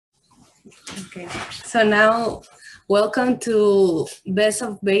Okay, so now welcome to Best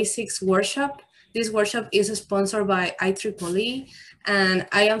of Basics workshop. This workshop is sponsored by IEEE, and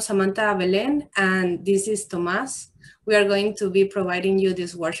I am Samantha Belen, and this is Tomas. We are going to be providing you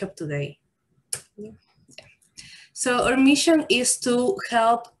this workshop today. So our mission is to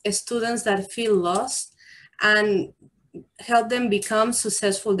help students that feel lost and help them become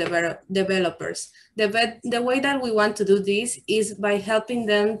successful developers. The way that we want to do this is by helping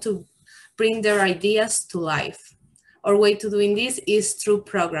them to bring their ideas to life. Our way to doing this is through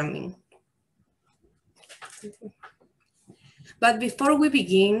programming. But before we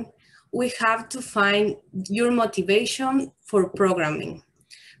begin, we have to find your motivation for programming.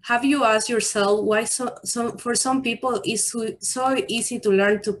 Have you asked yourself why for some people it's so easy to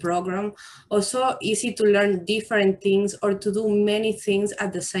learn to program, or so easy to learn different things or to do many things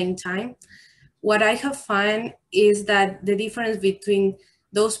at the same time? What I have found is that the difference between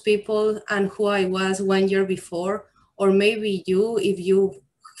those people and who I was 1 year before, or maybe you, if you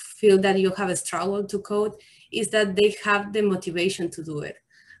feel that you have a struggle to code, is that they have the motivation to do it.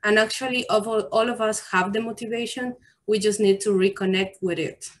 And actually, all of us have the motivation, we just need to reconnect with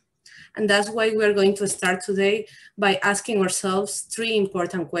it. And that's why we're going to start today by asking ourselves 3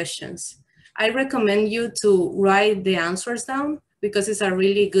 important questions. I recommend you to write the answers down because it's a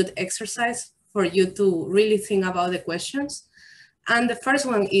really good exercise for you to really think about the questions. And the first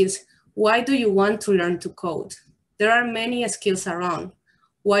one is, why do you want to learn to code? There are many skills around.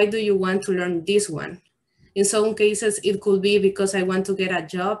 Why do you want to learn this one? In some cases, it could be because I want to get a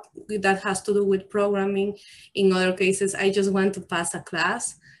job that has to do with programming. In other cases, I just want to pass a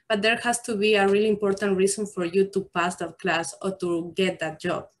class. But there has to be a really important reason for you to pass that class or to get that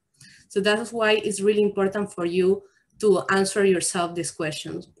job. So that's why it's really important for you to answer yourself these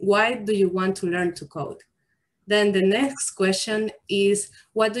questions. Why do you want to learn to code? Then the next question is,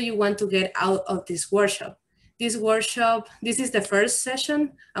 what do you want to get out of this workshop? This is the first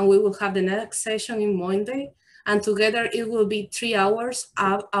session, and we will have the next session in Monday. And together it will be 3 hours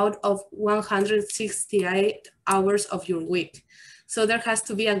out of 168 hours of your week. So there has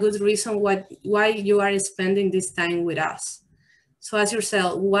to be a good reason why you are spending this time with us. So ask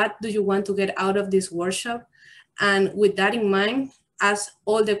yourself, what do you want to get out of this workshop? And with that in mind, ask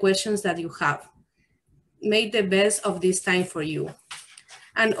all the questions that you have. Make the best of this time for you.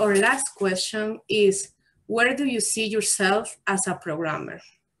 And our last question is, where do you see yourself as a programmer?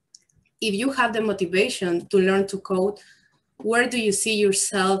 If you have the motivation to learn to code, where do you see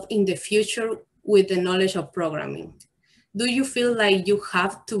yourself in the future with the knowledge of programming? Do you feel like you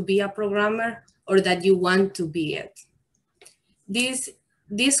have to be a programmer or that you want to be it?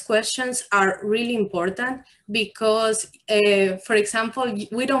 These questions are really important because, for example,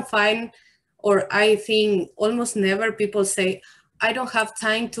 we don't find, or I think almost never people say, I don't have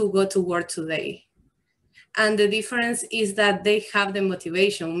time to go to work today. And the difference is that they have the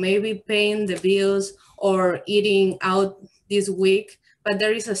motivation, maybe paying the bills or eating out this week, but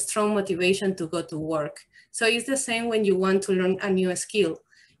there is a strong motivation to go to work. So it's the same when you want to learn a new skill.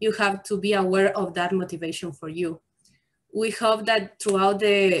 You have to be aware of that motivation for you. We hope that throughout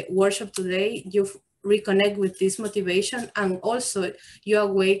the workshop today, you reconnect with this motivation, and also you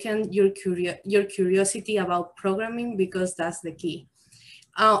awaken your curiosity about programming, because that's the key.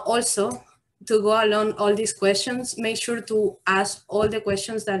 Also, to go along all these questions, make sure to ask all the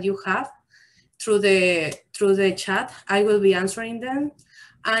questions that you have through the chat. I will be answering them.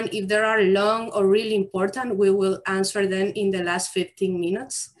 And if there are long or really important, we will answer them in the last 15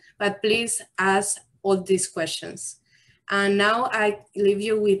 minutes. But please ask all these questions. And now I leave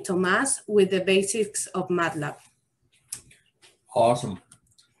you with Tomas with the basics of MATLAB. Awesome.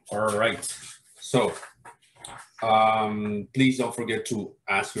 All right. So please don't forget to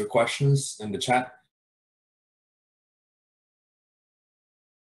ask your questions in the chat.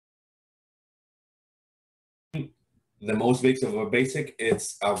 The most basic of a basic,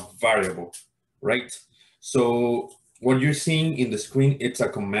 it's a variable, right? So what you're seeing in the screen, it's a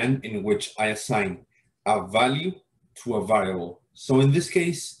command in which I assign a value to a variable. So in this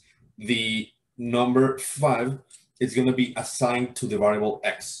case, the number 5 is going to be assigned to the variable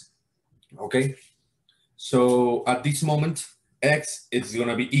x, okay? So at this moment, x is going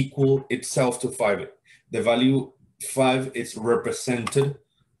to be equal itself to 5. The value 5 is represented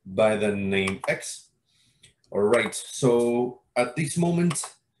by the name x. All right, so at this moment,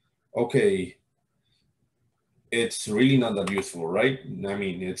 okay, it's really not that useful, right? I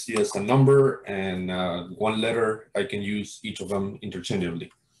mean, it's just a number and one letter. I can use each of them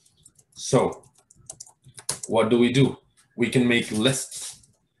interchangeably. So what do? We can make lists,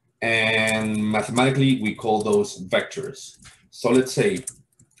 and mathematically we call those vectors. So let's say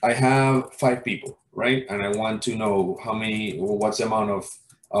I have 5 people, right? And I want to know what's the amount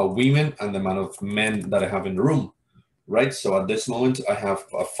of women and the amount of men that I have in the room, right? So at this moment, I have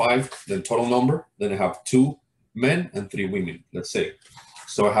 5, the total number, then I have 2 men and 3 women, let's say.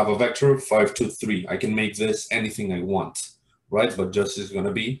 So I have a vector 5, 2, 3. I can make this anything I want, right? But just is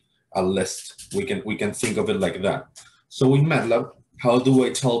gonna be a list. We can think of it like that. So in MATLAB, how do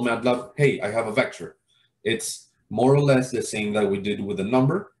I tell MATLAB, hey, I have a vector? It's more or less the same that we did with the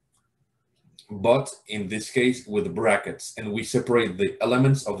number, but in this case with brackets, and we separate the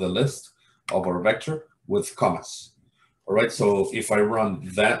elements of the list of our vector with commas. All right, so if I run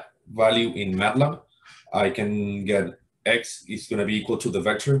that value in MATLAB, I can get x is going to be equal to the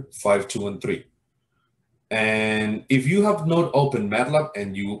vector 5, 2, and 3. And if you have not opened MATLAB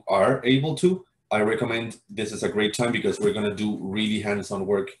and you are able to, I recommend this is a great time because we're going to do really hands-on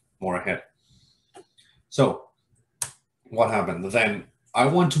work more ahead. So what happened then? I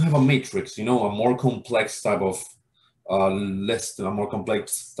want to have a matrix, a more complex type of list, a more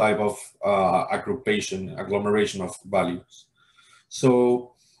complex type of agglomeration of values.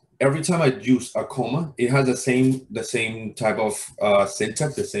 So every time I use a comma, it has the same type of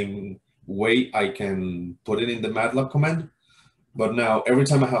syntax, the same way I can put it in the MATLAB command. But now every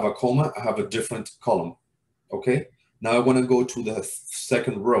time I have a comma, I have a different column. Okay. Now I want to go to the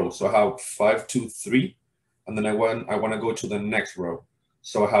second row. So I have 5, 2, 3, and then I want to go to the next row.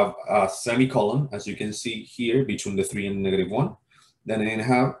 So I have a semicolon, as you can see here, between the 3 and -1. Then I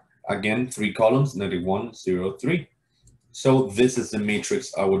have, again, 3 columns, -1, 0, 3. So this is the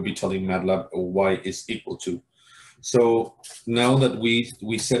matrix I would be telling MATLAB y is equal to. So now that we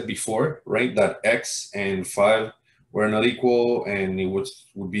said before, right, that x and 5 were not equal, and it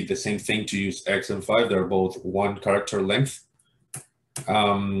would be the same thing to use x and 5. They're both 1 character length.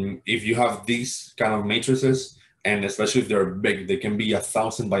 If you have these kind of matrices, and especially if they're big, they can be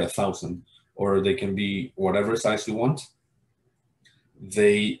 1,000 by 1,000, or they can be whatever size you want.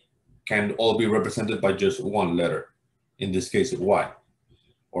 They can all be represented by just 1 letter. In this case, y,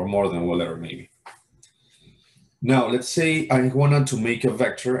 or more than 1 letter maybe. Now, let's say I wanted to make a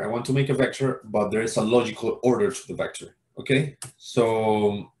vector. I want to make a vector, but there is a logical order to the vector, okay?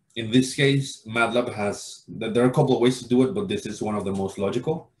 So in this case, MATLAB there are a couple of ways to do it, but this is one of the most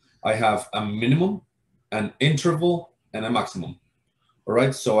logical. I have a minimum, an interval, and a maximum, all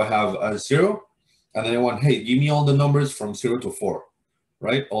right? So I have a 0, and then I want, hey, give me all the numbers from 0 to 4,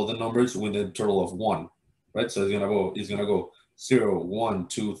 right? All the numbers with a total of 1, right? So it's gonna go 0, 1,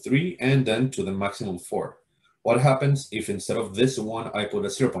 2, 3, and then to the maximum 4. What happens if instead of this 1, I put a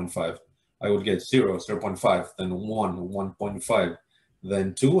 0.5? I would get 0, 0.5, then 1, 1.5,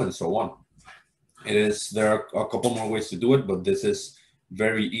 then 2, and so on. There are a couple more ways to do it, but this is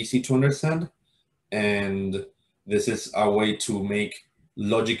very easy to understand. And this is a way to make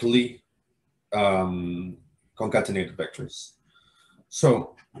logically concatenated vectors.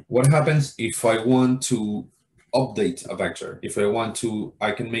 So what happens if I want to update a vector? If I want to,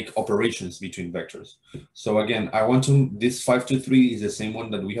 I can make operations between vectors. So again, this 5 to 3 is the same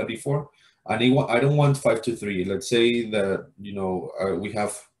one that we had before. And I don't want 5 to 3. Let's say that, we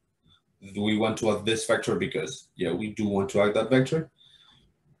want to add this vector because, yeah, we do want to add that vector.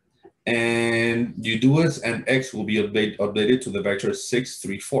 And you do it, and x will be updated to the vector 6,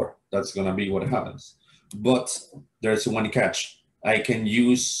 3, 4. That's going to be what happens. But there's one catch. I can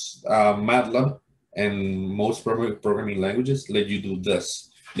use MATLAB, and most programming languages let you do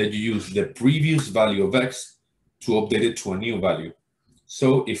this. Let you use the previous value of x to update it to a new value.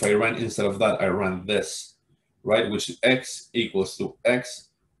 So if I run, instead of that, I run this, right? Which is x equals to x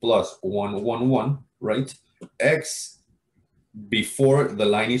plus 1, 1, 1, right? X, before the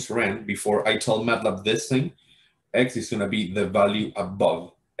line is ran, before I tell MATLAB this thing, x is going to be the value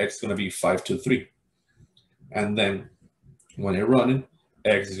above. X is going to be 5 to 3. And then when I run it,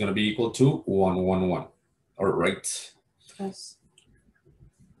 x is going to be equal to 1, 1, 1. All right. Yes.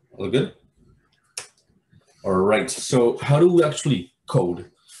 All good? All right. So how do we actually code,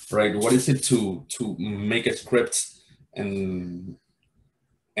 right? What is it to make a script and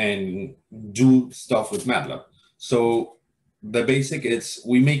do stuff with MATLAB? So the basic is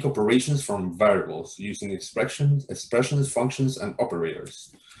we make operations from variables using expressions, functions, and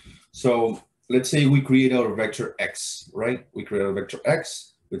operators. So let's say we create our vector x, right? We create a vector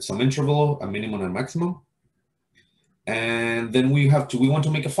x with some interval, a minimum and maximum. And then we want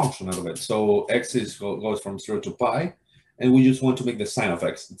to make a function out of it. So x goes from 0 to pi, and we just want to make the sign of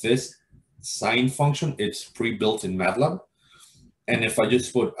x. This sign function, it's pre-built in MATLAB. And if I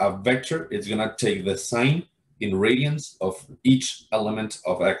just put a vector, it's gonna take the sign in radians of each element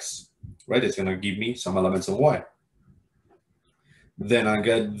of x, right? It's gonna give me some elements of y. Then I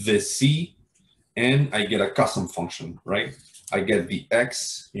get the C, and I get a custom function, right? I get the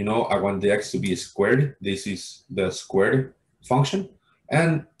X, you know, I want the X to be squared. This is the squared function,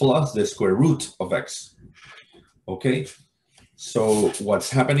 and plus the square root of X. Okay, so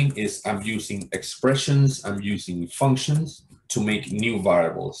what's happening is I'm using expressions, I'm using functions to make new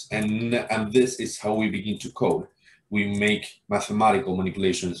variables. And this is how we begin to code. We make mathematical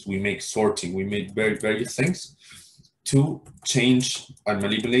manipulations, we make sorting, we make various things to change and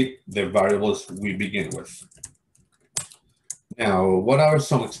manipulate the variables we begin with. Now, what are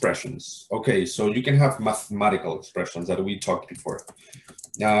some expressions? Okay, so you can have mathematical expressions that we talked before.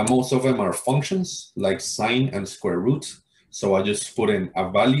 Most of them are functions like sine and square root. So I just put in a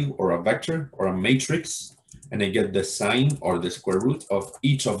value or a vector or a matrix, and I get the sine or the square root of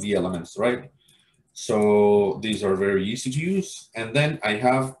each of the elements, right? So these are very easy to use. And then I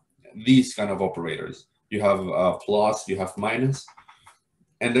have these kind of operators. You have plus, you have minus,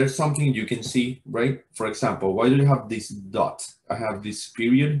 and there's something you can see, right? For example, why do you have this dot? I have this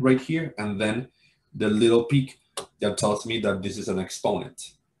period right here, and then the little peak that tells me that this is an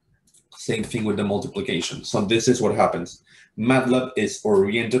exponent. Same thing with the multiplication. So this is what happens. MATLAB is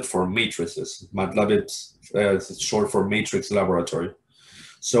oriented for matrices. MATLAB is short for Matrix Laboratory.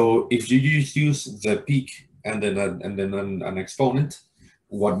 So if you just use the peak and then an exponent,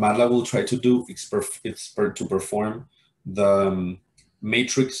 what MATLAB will try to do is to perform the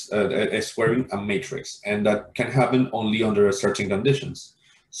matrix, squaring a matrix, and that can happen only under certain conditions.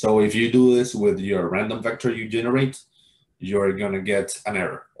 So if you do this with your random vector you generate, you're gonna get an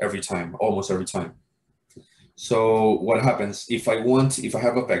error every time, almost every time. So what happens if I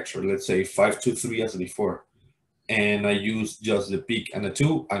have a vector, let's say 5, 2, 3 as before, and I use just the peak and the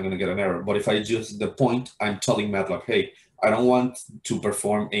 2, I'm gonna get an error. But if I use the point, I'm telling MATLAB, hey, I don't want to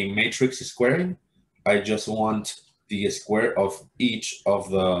perform a matrix squaring. I just want the square of each of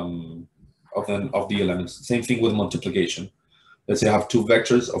the elements. Same thing with multiplication. Let's say I have two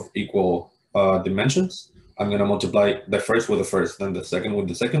vectors of equal dimensions. I'm going to multiply the first with the first, then the second with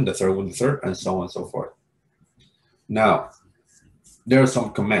the second, the third with the third, and so on and so forth. Now, there are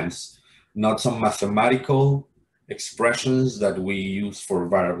some commands, not some mathematical expressions that we use for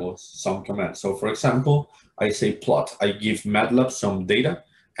variables, some commands. So for example, I say plot. I give MATLAB some data,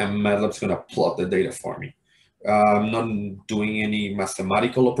 and MATLAB's going to plot the data for me. I'm not doing any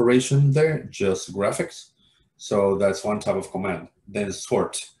mathematical operation there, just graphics. So that's one type of command. Then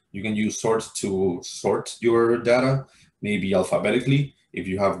sort. You can use sort to sort your data, maybe alphabetically, if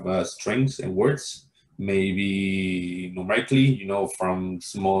you have strings and words, maybe numerically, you know, from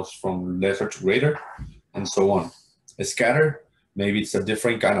lesser to greater, and so on. A scatter, maybe it's a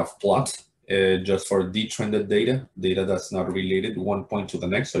different kind of plot, just for detrended data that's not related one point to the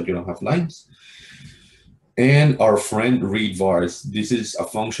next, so you don't have lines. And our friend read vars. This is a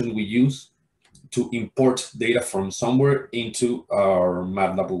function we use to import data from somewhere into our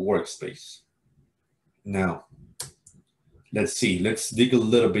MATLAB workspace. Now, let's see, let's dig a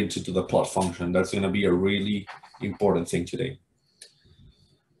little bit into the plot function. That's gonna be a really important thing today.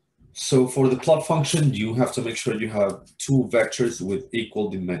 So for the plot function, you have to make sure you have two vectors with equal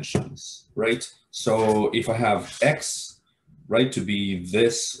dimensions, right? So if I have X, right, to be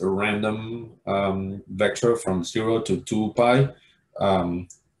this random vector from 0 to 2 pi,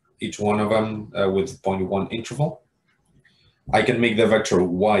 each one of them with 0.1 interval, I can make the vector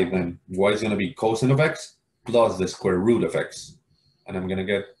y then. Y is going to be cosine of x plus the square root of x. And I'm going to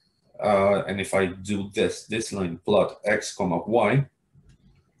get, and if I do this line plot x comma y,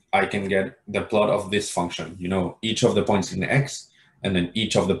 I can get the plot of this function, you know, each of the points in x and then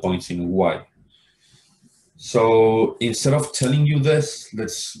each of the points in y. So instead of telling you this,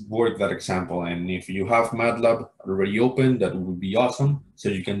 let's work that example. And if you have MATLAB already open, that would be awesome. So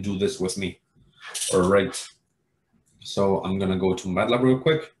you can do this with me. All right. So I'm going to go to MATLAB real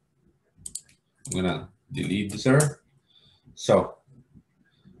quick. I'm going to delete this error. So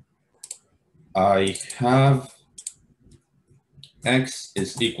I have x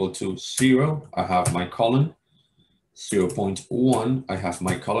is equal to 0. I have my colon. 0.1. I have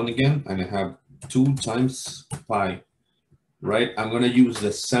my colon again, and I have 2 times pi, right? I'm going to use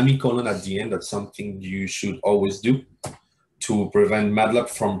the semicolon at the end. That's something you should always do to prevent MATLAB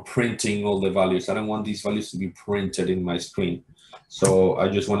from printing all the values. I don't want these values to be printed in my screen. So I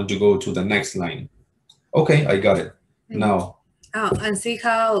just wanted to go to the next line. Okay, I got it. Now. Oh, and see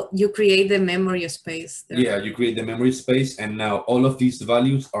how you create the memory space there. Yeah, you create the memory space, and now all of these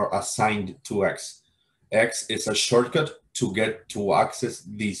values are assigned to x. X is a shortcut to get to access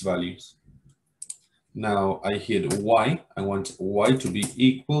these values. Now I hit y. I want y to be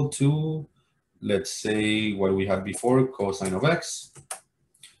equal to let's say what we had before, cosine of x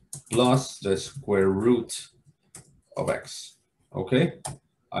plus the square root of x. Okay,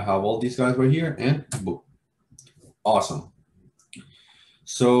 I have all these guys right here and boom. Awesome.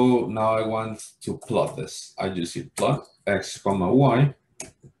 So now I want to plot this. I just hit plot x comma y.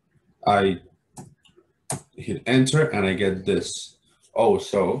 I hit enter and I get this. Oh,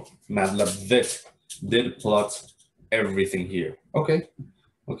 so MATLAB did plot everything here. Okay,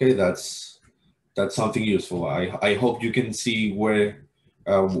 okay, that's something useful. I hope you can see where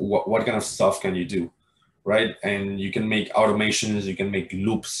what kind of stuff can you do, right? And you can make automations, you can make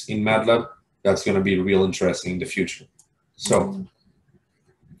loops in MATLAB. That's going to be real interesting in the future. So,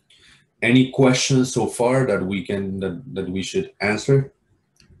 any questions so far that we can that we should answer?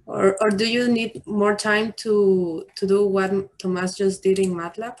 Or do you need more time to do what Tomas just did in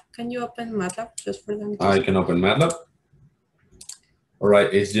MATLAB? Can you open MATLAB just for them? I can open MATLAB. All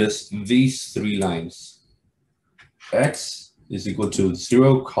right, it's just these three lines. X is equal to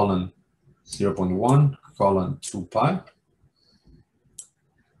 0 colon 0.1 colon 2 pi.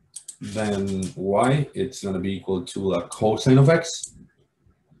 Then y, it's going to be equal to a cosine of x,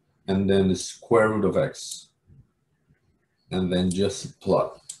 and then the square root of x, and then just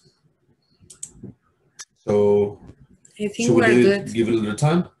plot. So I think should we good. give it a little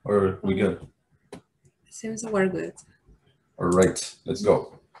time, or we good? Seems we're good. All right, let's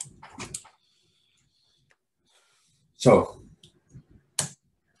go. So,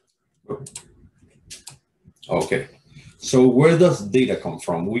 okay. So where does data come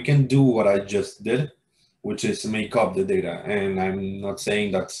from? We can do what I just did, which is make up the data. And I'm not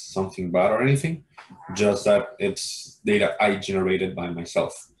saying that's something bad or anything, just that it's data I generated by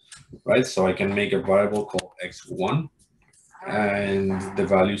myself, right? So I can make a variable called x1, and the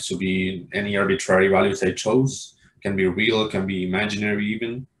values to be any arbitrary values I chose. Can be real, can be imaginary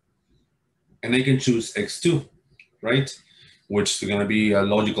even. And I can choose x2, right? Which is going to be a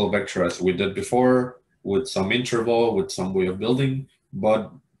logical vector as we did before, with some interval, with some way of building,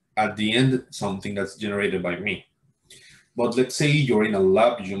 but at the end, something that's generated by me. But let's say you're in a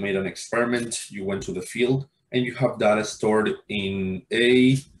lab, you made an experiment, you went to the field, and you have data stored in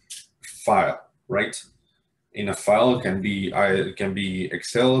a file, right? In a file, it can be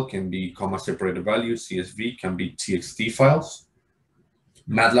Excel, can be comma separated values, CSV, can be TXT files.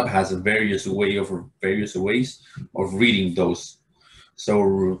 MATLAB has various ways of reading those.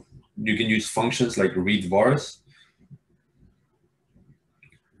 So you can use functions like read vars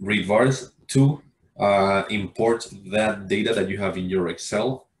to import that data that you have in your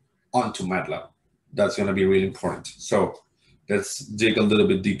Excel onto MATLAB. That's going to be really important. So let's dig a little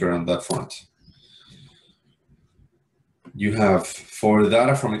bit deeper on that front. You have for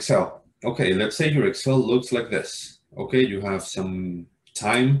data from Excel. Okay, let's say your Excel looks like this. Okay, you have some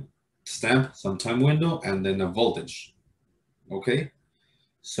time stamp, some time window, and then a voltage. Okay,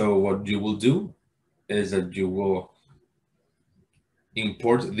 so what you will do is that you will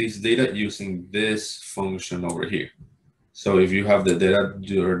import this data using this function over here. So if you have the data,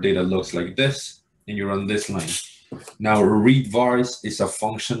 your data looks like this, and you're on this line. Now, read vars is a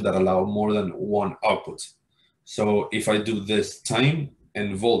function that allows more than one output. So if I do this time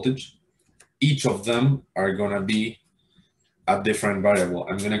and voltage, each of them are going to be a different variable.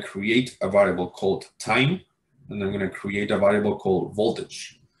 I'm going to create a variable called time, and I'm going to create a variable called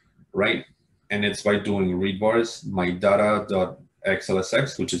voltage, right? And it's by doing read vars, my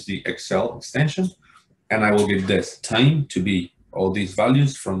data.xlsx, which is the Excel extension. And I will give this time to be all these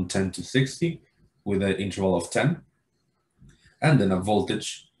values from 10 to 60 with an interval of 10. And then a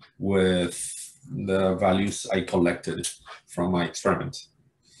voltage with the values I collected from my experiment.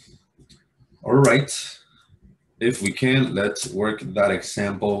 All right. If we can, let's work that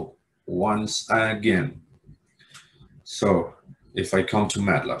example once again. So if I come to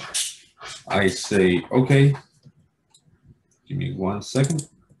MATLAB, I say, okay, give me 1 second.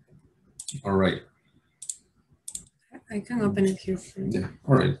 All right. I can open it here for you. Yeah,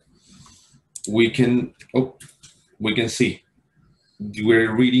 all right. We can see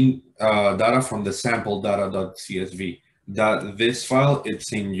we're reading data from the sample data.csv. This file,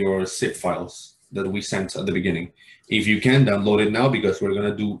 it's in your zip files that we sent at the beginning. If you can, download it now because we're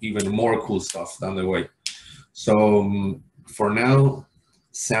gonna do even more cool stuff down the way. So for now,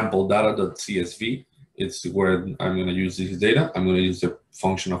 sample data.csv, it's where I'm gonna use this data. I'm gonna use the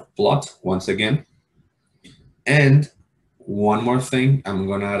function of plot once again. And one more thing, I'm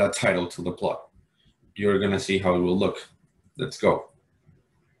gonna add a title to the plot. You're gonna see how it will look. Let's go.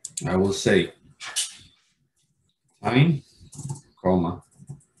 I will say time, comma,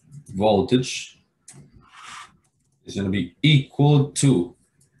 voltage is going to be equal to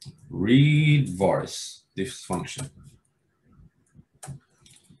read vars, this function.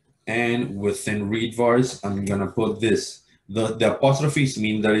 And within read vars, I'm gonna put this. The apostrophes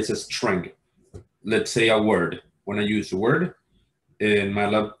mean that it's a string. Let's say a word. When I use a word, in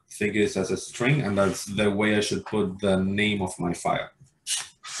MATLAB, think it as a string, and that's the way I should put the name of my file.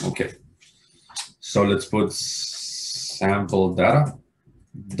 Okay, so let's put sample data.csv.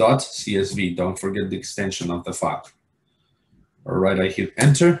 Don't forget the extension of the file. All right, I hit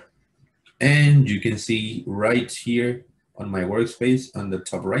enter, and you can see right here on my workspace on the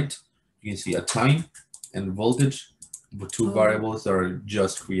top right, you can see a time and voltage. The two variables are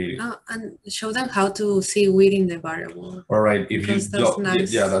just created. And show them how to see within the variable. All right, if you that's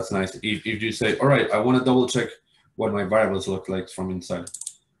nice. Yeah, that's nice. If you say, all right, I want to double check what my variables look like from inside,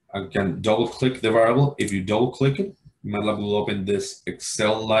 I can double click the variable. If you double click it, MATLAB will open this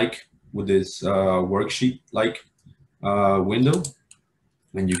Excel-like with this worksheet-like window,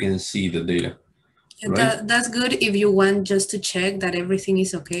 and you can see the data. Right? That's good if you want just to check that everything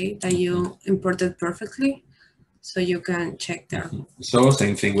is okay, that you imported perfectly, so you can check there. So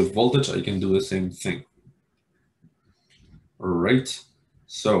same thing with voltage, I can do the same thing. All right,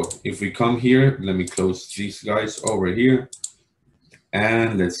 so if we come here, let me close these guys over here.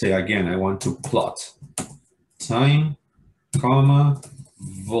 And let's say again, I want to plot time, comma,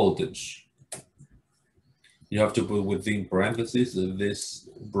 voltage. You have to put within parentheses that these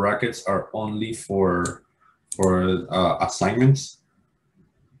brackets are only for assignments.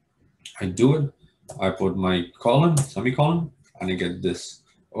 I do it. I put my colon, semicolon, and I get this.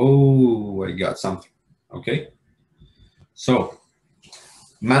 Oh, I got something. Okay. So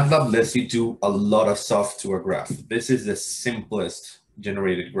MATLAB lets you do a lot of stuff to a graph. This is the simplest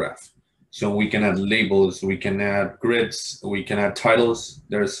generated graph. So we can add labels, we can add grids, we can add titles.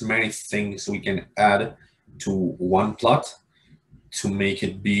 There's many things we can add to one plot to make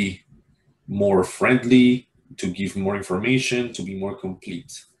it be more friendly, to give more information, to be more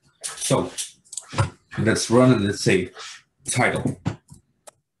complete. So let's run and let's say title.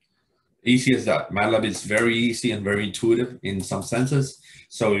 Easy as that. MATLAB is very easy and very intuitive in some senses.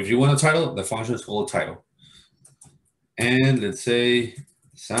 So if you want a title, the function is called title. And let's say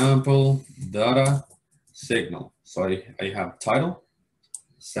sample data signal. So I have title,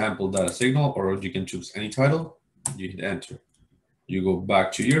 sample data signal, or you can choose any title. You hit enter. You go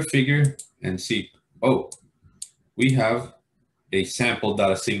back to your figure and see, oh, we have a sample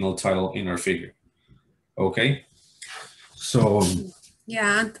data signal title in our figure. Okay. So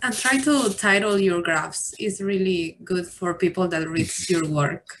yeah, and try to title your graphs. It's really good for people that reads your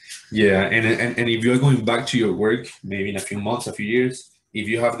work. Yeah, and if you're going back to your work, maybe in a few months, a few years, if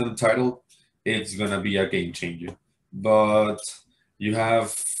you have them titled, it's gonna be a game changer. But you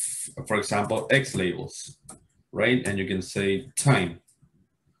have, for example, X labels, right? And you can say time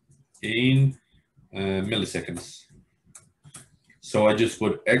in milliseconds. So I just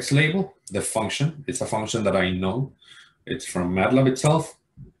put X label, the function. It's a function that I know. It's from MATLAB itself.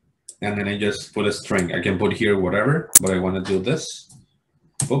 And then I just put a string. I can put here whatever, but I want to do this.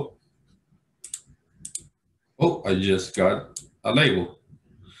 Oh, I just got a label.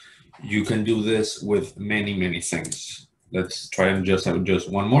 You can do this with many, many things. Let's try and just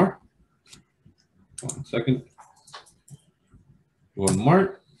one more. 1 second. One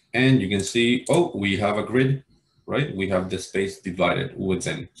more. And you can see, oh, we have a grid, right? We have the space divided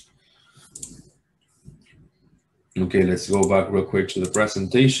within. Okay, let's go back real quick to the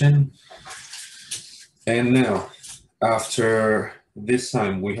presentation. And now, after this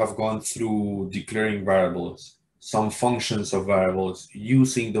time, we have gone through declaring variables, some functions of variables,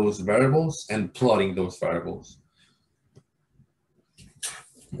 using those variables and plotting those variables.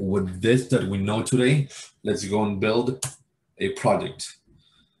 With this that we know today, let's go and build a project.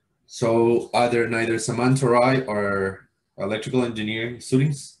 So neither Samantha or I are electrical engineering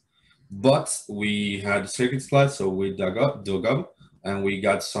students, but we had circuits lab, so we dug up, and we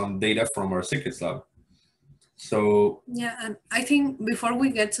got some data from our circuits lab. So yeah, and I think before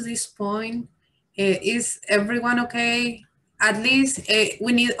we get to this point, is everyone okay? At least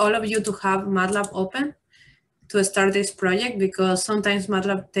we need all of you to have MATLAB open to start this project, because sometimes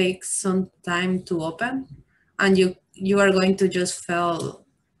MATLAB takes some time to open, and you are going to just fall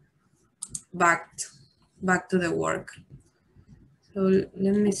back to the work. So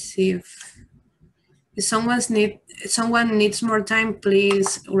let me see if someone needs more time,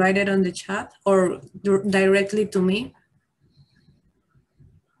 please write it on the chat or directly to me.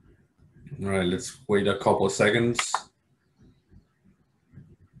 All right, let's wait a couple of seconds.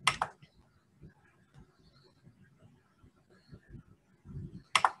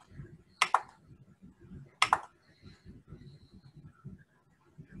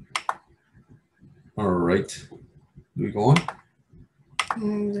 All right, do we go on?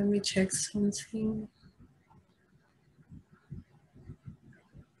 Let me check something.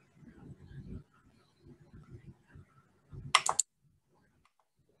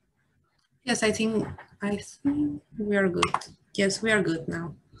 Yes, I think we are good. Yes, we are good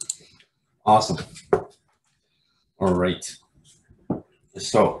now. Awesome. All right.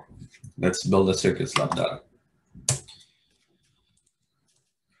 So let's build a circuits lab data.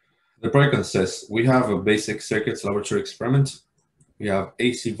 The project consists, we have a basic circuits laboratory experiment. We have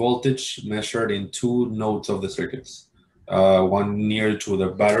AC voltage measured in 2 nodes of the circuits. One near to the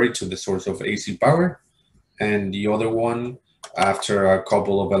battery, to the source of AC power, and the other one after a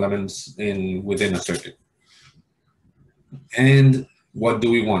couple of elements within a circuit. And what do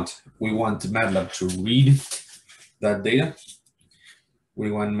we want? We want MATLAB to read that data. We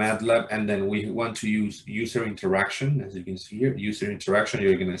want MATLAB, and then we want to use user interaction, as you can see here. User interaction,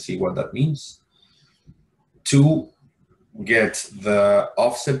 you're going to see what that means, to get the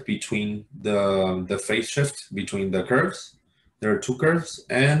offset between the phase shift between the curves. There are 2 curves,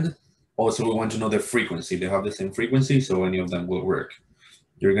 and also we want to know the frequency. They have the same frequency, so any of them will work.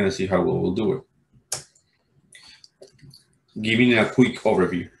 You're going to see how we'll do it. Giving a quick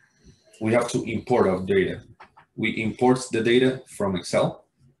overview, we have to import our data. We import the data from Excel,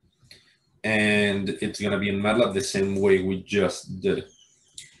 and it's going to be in MATLAB the same way we just did.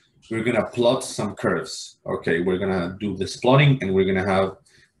 We're going to plot some curves. Okay, we're going to do this plotting, and we're going to have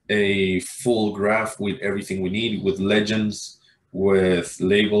a full graph with everything we need, with legends, with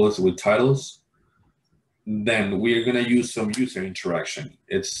labels, with titles. Then we're going to use some user interaction.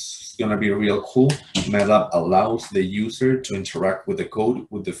 It's going to be real cool. MATLAB allows the user to interact with the code,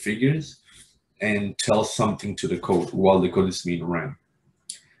 with the figures, and tell something to the code while the code is being run.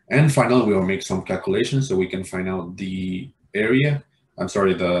 And finally, we will make some calculations so we can find out the area,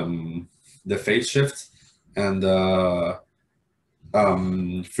 the phase shift and the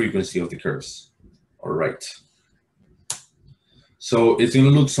frequency of the curves. All right. So it's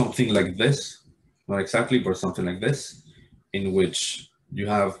going to look something like this. Not exactly, but something like this, in which you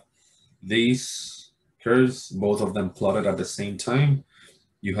have these curves, both of them plotted at the same time.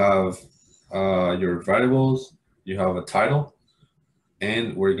 You have your variables, you have a title,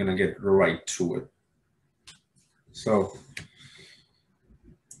 and we're gonna get right to it. So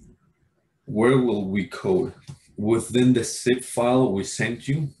where will we code? Within the zip file we sent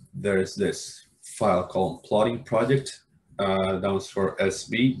you, there's this file called plotting project .sb.m.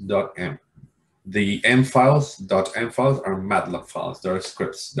 The .m files are MATLAB files. They are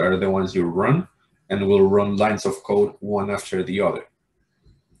scripts. They are the ones you run, and will run lines of code one after the other.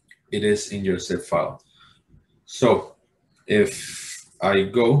 It is in your zip file. So if I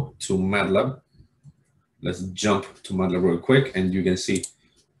go to MATLAB, let's jump to MATLAB real quick, and you can see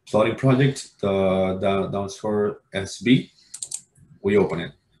plotting project, the .sb. We open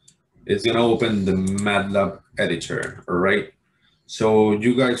it. It's gonna open the MATLAB editor, all right? So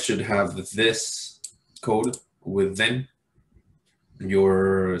you guys should have this code within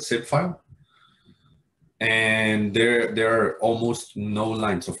your zip file. And there are almost no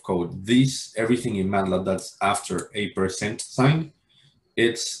lines of code. Everything in MATLAB that's after a %sign,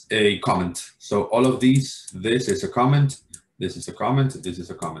 it's a comment. So all of this is a comment, this is a comment, this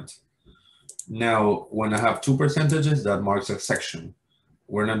is a comment. Now, when I have 2 percentages, that marks a section.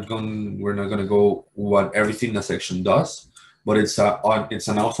 We're not gonna go what everything a section does, but it's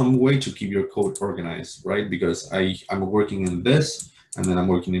an awesome way to keep your code organized, right? Because I'm working in this, and then I'm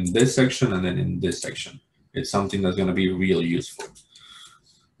working in this section, and then in this section. It's something that's gonna be really useful,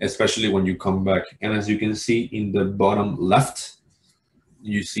 especially when you come back. And as you can see in the bottom left,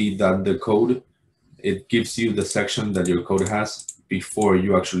 you see that the code, it gives you the section that your code has before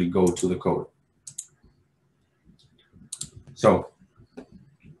you actually go to the code. So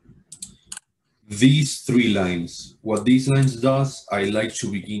these 3 lines, what these lines does, I like to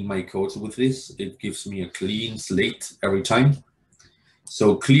begin my codes with this. It gives me a clean slate every time.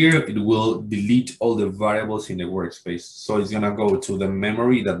 So clear, it will delete all the variables in the workspace. So it's gonna go to the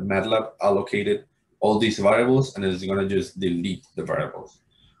memory that MATLAB allocated all these variables, and it's gonna just delete the variables.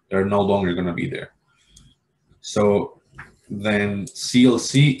 They're no longer gonna be there. So then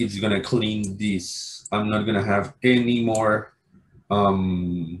CLC is gonna clean this. I'm not gonna have any more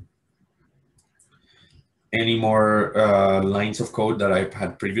lines of code that I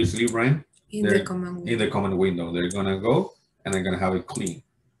had previously ran in the command window. They're gonna go, and I'm gonna have it clean.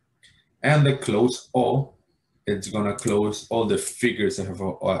 And the close all, it's gonna close all the figures I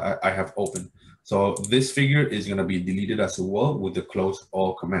have open. So this figure is gonna be deleted as well with the close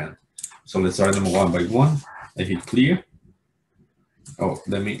all command. So let's start them one by one. I hit clear. Oh,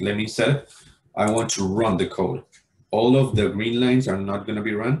 let me set it. I want to run the code. All of the green lines are not going to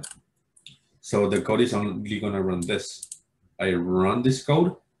be run. So the code is only going to run this. I run this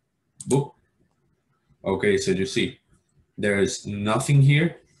code. Boop. Okay, so you see, there's nothing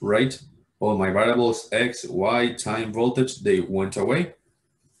here, right? All my variables, X, Y, time, voltage, they went away.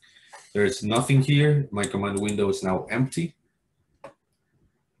 There's nothing here. My command window is now empty.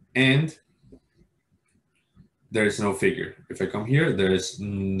 And there is no figure. If I come here, there's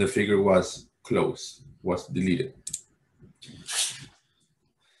the figure was closed, was deleted.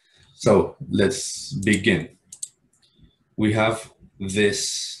 So let's begin. We have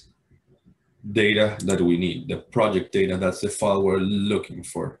this data that we need, the project data, that's the file we're looking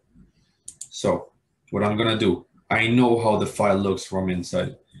for. So what I'm gonna do, I know how the file looks from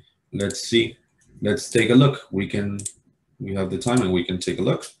inside. Let's see, let's take a look. We have the time and we can take a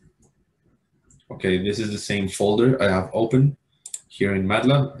look. Okay, this is the same folder I have open here in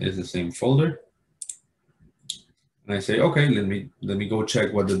MATLAB, is the same folder. And I say, okay, let me go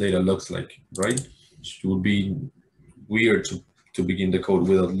check what the data looks like, right? It would be weird to begin the code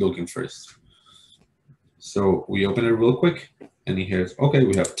without looking first. So we open it real quick, and here's, okay,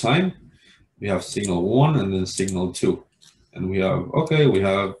 we have time, we have signal 1 and then signal 2. And we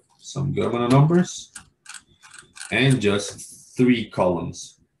have some good amount of numbers and just 3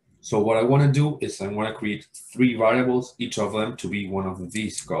 columns. So what I want to do is I want to create 3 variables, each of them to be one of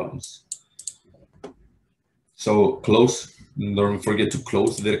these columns. So close, don't forget to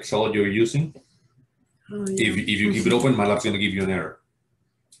close the Excel you're using. Oh, yeah. If you keep it open, MATLAB's going to give you an error.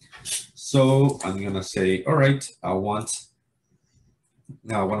 So I'm going to say, all right, I want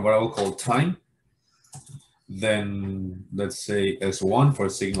what I will call time. Then let's say S1 for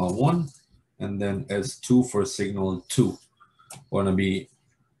signal 1, and then S2 for signal 2. Want to be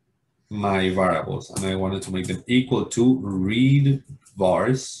my variables, and I wanted to make them equal to read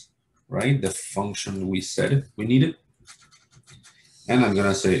vars, right? The function we said we needed. And I'm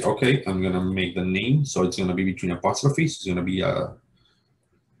gonna say, okay, I'm gonna make the name, so it's gonna be between apostrophes. It's gonna be a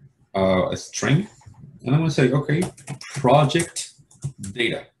string, and I'm gonna say, okay, project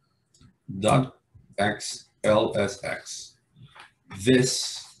data dot xlsx.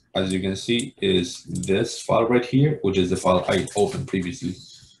 This, as you can see, is this file right here, which is the file I opened previously.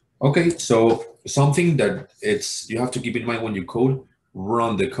 Okay, so something that you have to keep in mind when you code,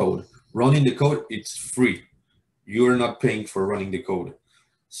 run the code. Running the code, it's free. You're not paying for running the code.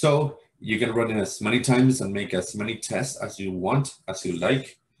 So you can run it as many times and make as many tests as you want, as you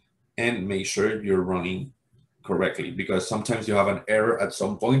like, and make sure you're running correctly, because sometimes you have an error at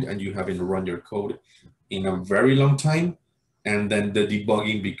some point and you haven't run your code in a very long time, and then the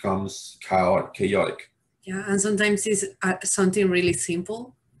debugging becomes chaotic. Yeah, and sometimes it's something really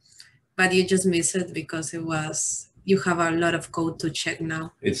simple, but you just miss it because you have a lot of code to check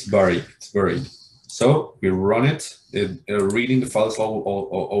now. It's buried. So we run it. Reading the files will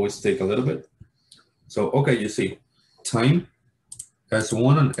always take a little bit. So, okay, you see, time,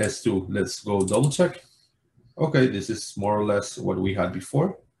 S1 and S2. Let's go double check. Okay, this is more or less what we had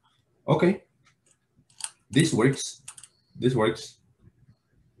before. Okay, this works.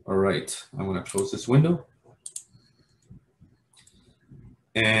 All right, I'm gonna close this window.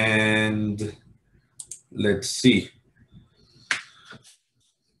 And let's see.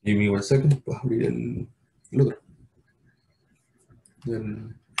 Give me 1 second. Then,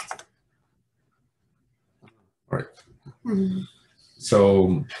 all right. Mm-hmm.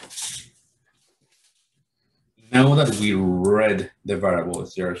 So now that we read the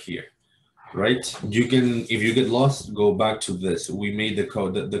variables, they're here, right? You can, if you get lost, go back to this. We made the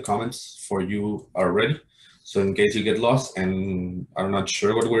code, the comments for you already. So in case you get lost and are not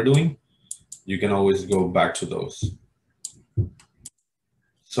sure what we're doing, you can always go back to those.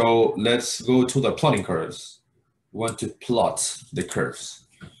 So let's go to the plotting curves. We want to plot the curves.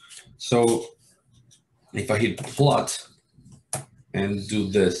 So if I hit plot and do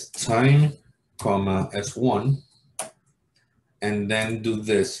this time, comma S1, and then do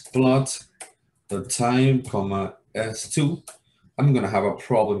this plot the time, comma S2, I'm gonna have a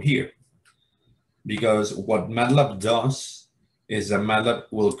problem here. Because what MATLAB does is that MATLAB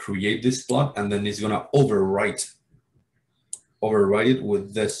will create this plot and then it's gonna overwrite it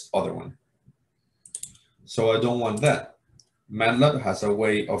with this other one. So I don't want that. MATLAB has a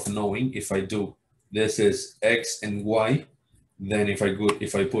way of knowing if I do this is X and Y, then if I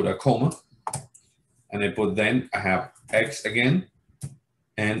put a comma and I have X again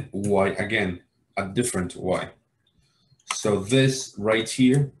and Y again, a different Y. So this right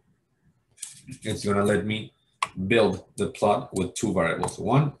here, it's gonna let me build the plot with 2 variables,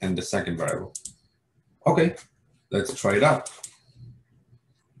 1 and the second variable. Okay, let's try it out.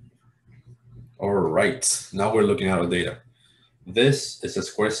 All right, now we're looking at our data. This is a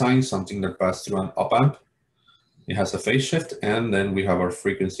square sign, something that passed through an op amp. It has a phase shift, and then we have our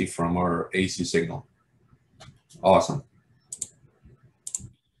frequency from our AC signal. Awesome.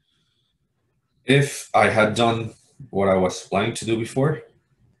 If I had done what I was planning to do before,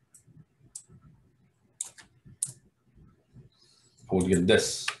 I would get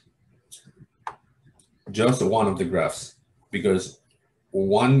this. Just one of the graphs, because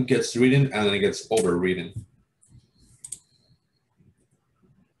one gets written and then it gets overwritten.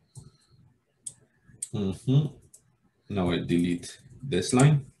 Now I delete this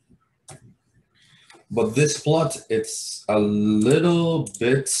line. But this plot, it's a little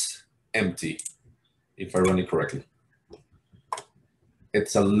bit empty, if I run it correctly.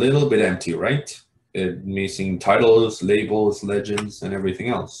 It's a little bit empty, right? It's missing titles, labels, legends, and everything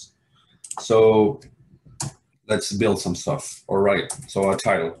else. So let's build some stuff. All right, so our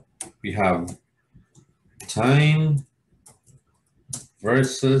title, we have time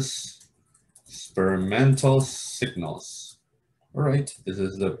versus experimental signals. All right, this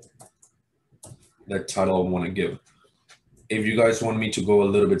is the title I want to give. If you guys want me to go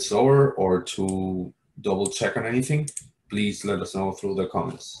a little bit slower or to double check on anything, please let us know through the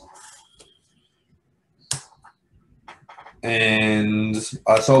comments. And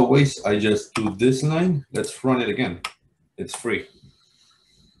as always, I just do this line. Let's run it again. It's free.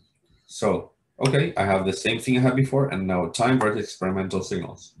 So, okay, I have the same thing I had before, and now time versus experimental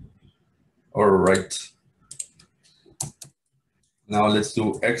signals. All right. Now let's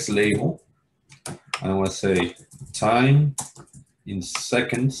do X label. I want to say time in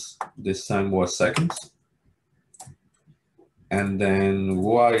seconds. This time was seconds. And then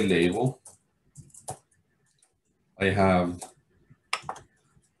Y label. I have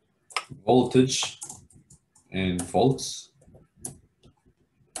voltage in volts.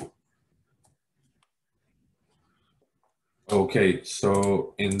 Okay,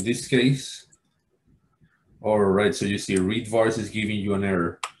 so in this case, all right, so you see read vars is giving you an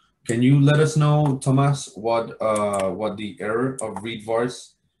error. Can you let us know, Thomas, what the error of read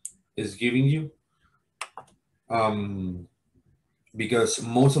vars is giving you? Because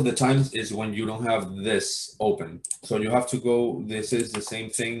most of the times is when you don't have this open. So you have to go, this is the same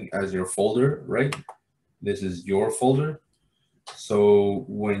thing as your folder, right? This is your folder. So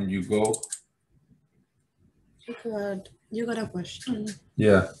when you go. You got a question.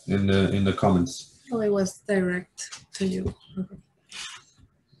 Yeah, in the comments. Oh, it was direct to you. Okay.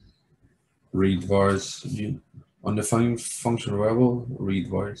 Read vars, undefined function variable, read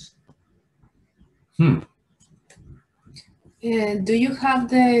vars. Do you have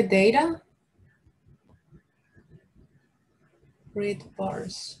the data? Read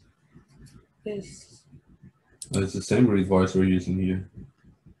vars. Yes. It's the same read vars we're using here.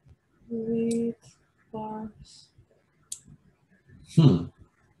 Read vars.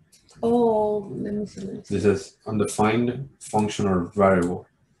 Oh, let me see. This is undefined function or variable.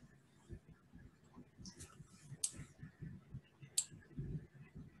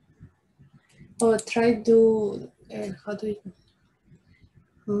 Oh, try to how do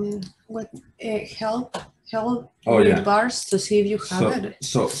you help read vars to see if you have it.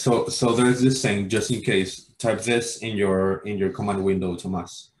 So there's this thing, just in case. Type this in your command window,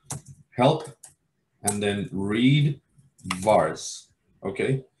 Tomas. Help, and then read vars.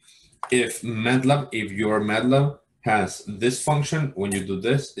 Okay. If your MATLAB has this function, when you do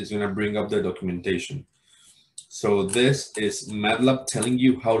this, it's gonna bring up the documentation. So this is MATLAB telling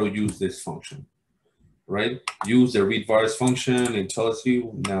you how to use this function, right? Use the read vars function, it tells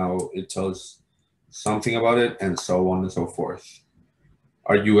you, now it tells something about it, and so on and so forth.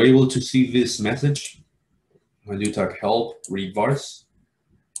 Are you able to see this message when you type help read vars?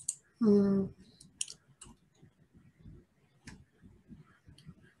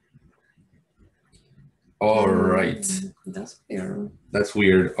 All right. That's weird. That's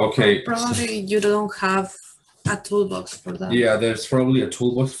weird. Okay. Probably you don't have a toolbox for that. Yeah, there's probably a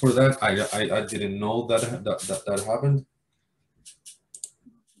toolbox for that. I didn't know that happened.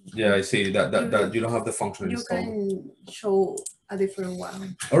 Yeah, I see that you don't have the function installed. You can show a different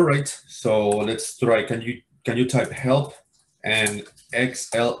one. All right, so let's try. Can you type help and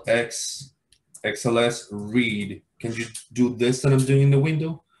xls read? Can you do this that I'm doing in the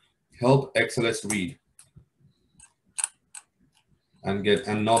window? Help xls read and get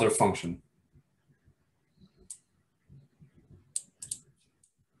another function.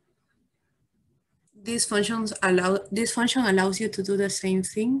 This function allows you to do the same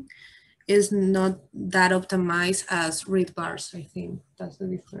thing. It's not that optimized as read vars. I think that's the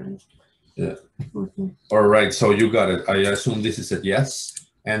difference. Yeah. All right, so you got it. I assume this is a yes.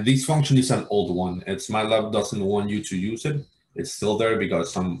 And this function is an old one. It's MATLAB doesn't want you to use it. It's still there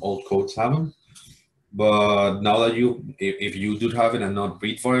because some old codes have them. But now that if you do have it and not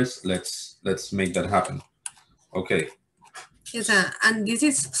read voice, let's make that happen. Okay. Yes, and this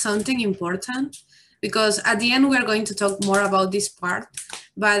is something important because at the end we're going to talk more about this part.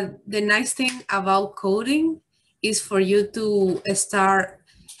 But the nice thing about coding is for you to start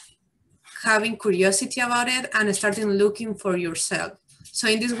having curiosity about it and starting looking for yourself. So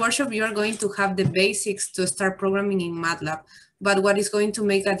in this workshop, you are going to have the basics to start programming in MATLAB. But what is going to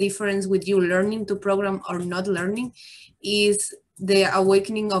make a difference with you learning to program or not learning is the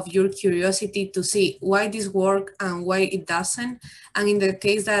awakening of your curiosity to see why this works and why it doesn't. And in the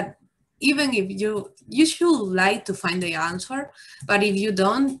case that even if you should like to find the answer, but if you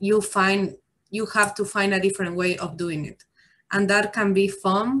don't, you have to find a different way of doing it. And that can be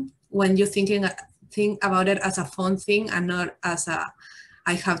fun when you think about it as a fun thing and not as a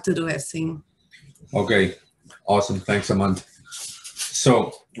I have to do a thing. Okay, awesome. Thanks, Amanda.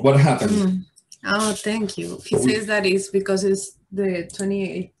 So what happened? Oh, thank you. He says that it's because it's the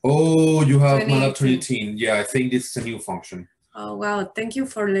 28. Oh, you have MATLAB 2018. Yeah, I think this is a new function. Oh, wow. Thank you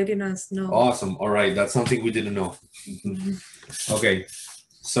for letting us know. Awesome. All right. That's something we didn't know. Okay.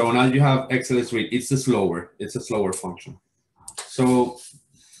 So now you have XLS read. It's a slower function. So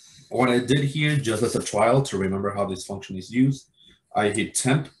what I did here, just as a trial to remember how this function is used, I hit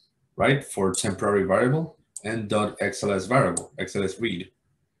temp, right, for temporary variable, and .xls variable, XLS read.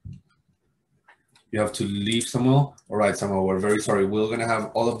 You have to leave Samuel. All right, Samuel, we're very sorry. We're going to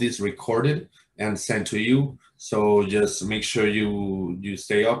have all of this recorded and sent to you. So just make sure you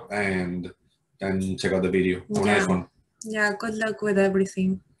stay up and check out the video. Have a nice one. Yeah, good luck with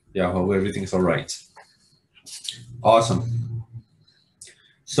everything. Yeah, hope everything's all right. Awesome.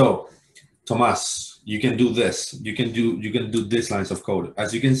 So, Tomas, you can do this. You can do these lines of code.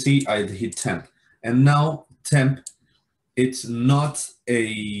 As you can see, I hit temp. And now temp, it's not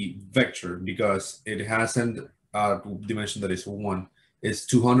a vector because it hasn't a dimension that is 1. It's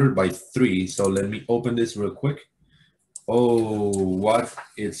 200 by 3. So let me open this real quick. Oh, what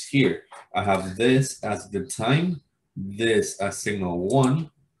is here? I have this as the time, this as signal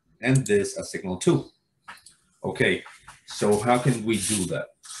 1, and this as signal 2. Okay, so how can we do that?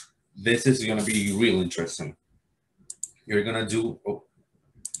 This is going to be real interesting. You're going to do,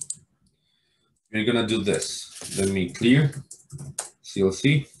 this. Let me clear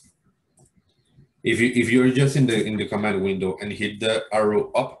CLC. If you're just in the command window and hit the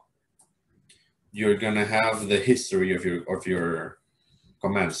arrow up, you're going to have the history of your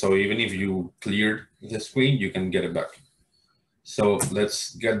command. So even if you cleared the screen, you can get it back. So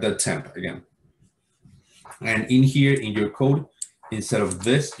let's get the temp again. And in here, in your code, instead of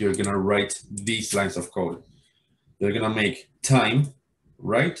this, you're gonna write these lines of code. You're gonna make time,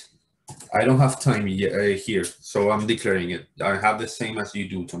 right? I don't have time here, so I'm declaring it. I have the same as you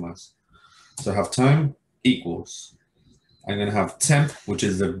do, Thomas. So I have time equals. I'm gonna have temp, which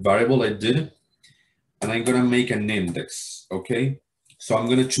is the variable I did, and I'm gonna make an index, okay? So I'm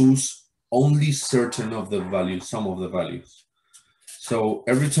gonna choose only certain of the values, some of the values. So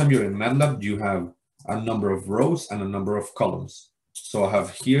every time you're in MATLAB, you have a number of rows and a number of columns. So I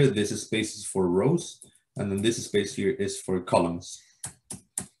have here, this space is for rows, and then this space here is for columns.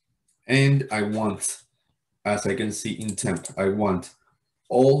 And I want, as I can see in temp, I want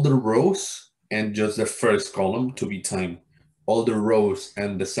all the rows and just the first column to be time, all the rows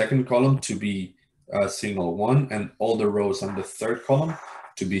and the second column to be signal 1, and all the rows and the third column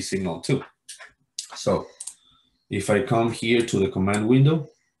to be signal 2. So if I come here to the command window,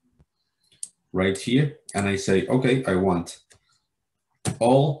 right here, and I say, okay, I want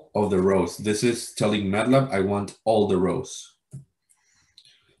all of the rows. This is telling MATLAB I want all the rows.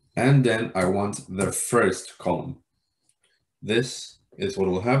 And then I want the first column. This is what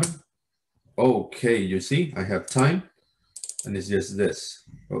will happen. Okay, you see, I have time, and it's just this.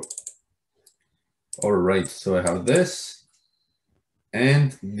 Oh. All right, so I have this,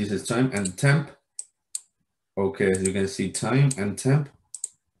 and this is time and temp. Okay, as you can see, time and temp,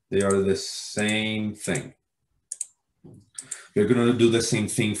 they are the same thing. You're gonna do the same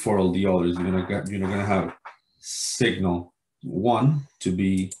thing for all the others. You're gonna have signal 1 to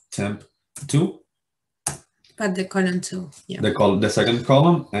be temp 2. But the column 2, yeah. The second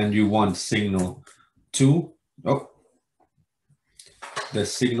column, and you want signal 2. Oh, the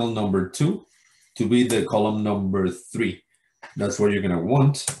signal number 2 to be the column number 3. That's what you're gonna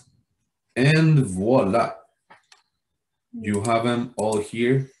want, and voila, you have them all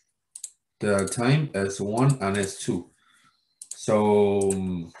here. The time S1 and S2. So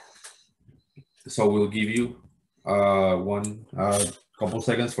we'll give you one couple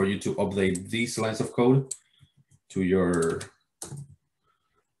seconds for you to update these lines of code to your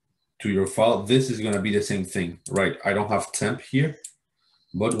file. This is going to be the same thing, right? I don't have temp here,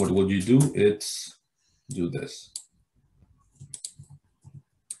 but what would you do? It's do this.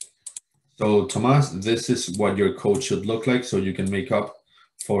 So Tomas, this is what your code should look like, so you can make up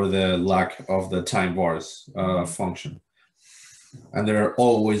for the lack of the time bars function. And there are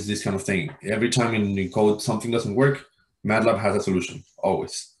always this kind of thing. Every time in the code something doesn't work, MATLAB has a solution,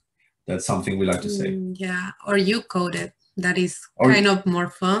 always. That's something we like to say. Yeah, or you code it. That is kind of more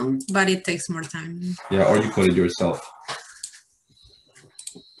fun, but it takes more time. Yeah, or you code it yourself.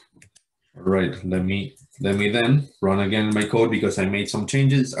 All right, let me then run again my code because I made some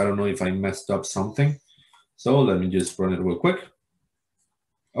changes. I don't know if I messed up something. So let me just run it real quick.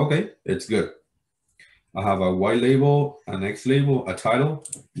 Okay, it's good. I have a Y label, an X label, a title.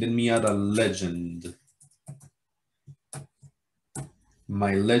 Let me add a legend.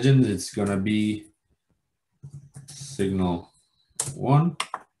 My legend is gonna be signal 1,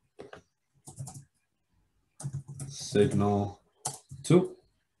 signal 2.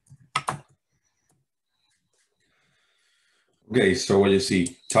 Okay, so what you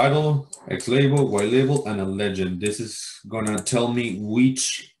see, title, X label, Y label, and a legend. This is gonna tell me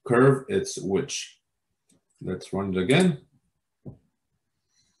which curve it's which. Let's run it again.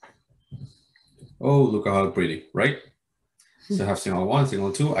 Oh, look at how pretty, right? So I have signal 1,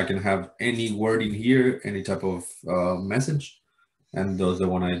 signal 2. I can have any word in here, any type of message, and those are the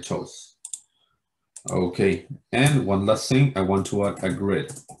one I chose. Okay, and one last thing, I want to add a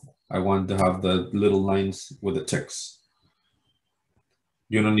grid. I want to have the little lines with the text.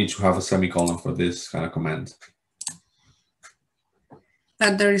 You don't need to have a semicolon for this kind of command.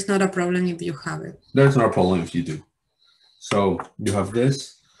 But there is not a problem if you have it. There's no problem if you do. So you have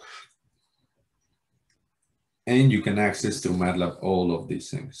this. And you can access through MATLAB all of these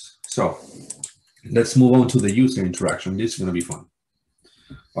things. So let's move on to the user interaction. This is going to be fun.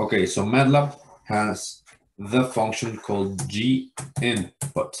 Okay, so MATLAB has the function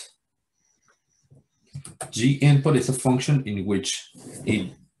calledginput. Ginput is a function in which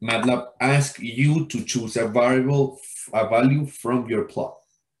MATLAB asks you to choose a value from your plot,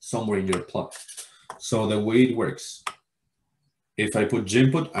 somewhere in your plot. So the way it works, if I put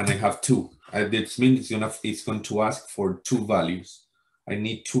ginput and I have 2, this means it's going to ask for 2 values. I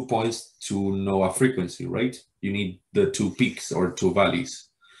need 2 points to know a frequency, right? You need the 2 peaks or 2 valleys.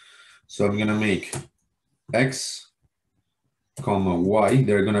 So I'm gonna make X, comma Y.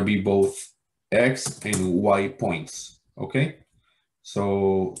 They're gonna be both X and Y points, okay?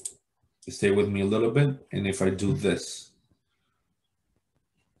 So stay with me a little bit. And if I do this,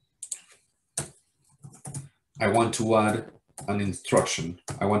 I want to add an instruction.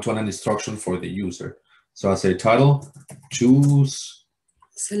 I want to add an instruction for the user. So I say title, choose.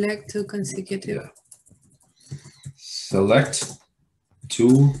 Select 2 consecutive. Yeah. Select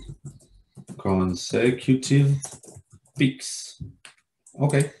 2 consecutive peaks.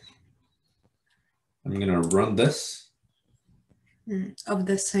 Okay. I'm gonna run this. Of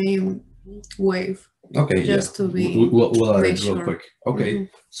the same wave. Okay, just yeah. To be we'll add it sure. real quick. Okay,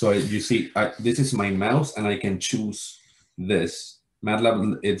 so you see, this is my mouse and I can choose this.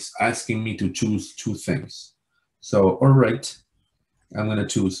 MATLAB, it's asking me to choose 2 things. So, all right, I'm gonna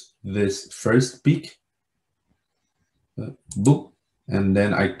choose this first peak, boop, and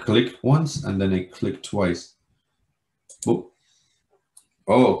then I click once and then I click twice, boop.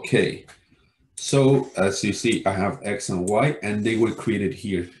 Okay, so as you see, I have X and Y and they were created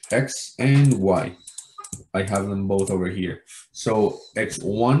here, X and Y. I have them both over here. So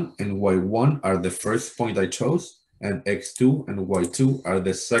X1 and Y1 are the first point I chose, and X2 and Y2 are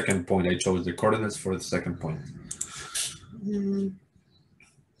the second point I chose, the coordinates for the second point.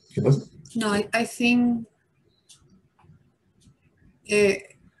 No, I think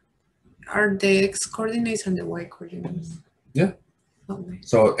are the X coordinates and the Y coordinates. Yeah. Okay.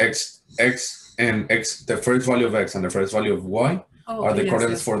 So X and X, the first value of X and the first value of Y are the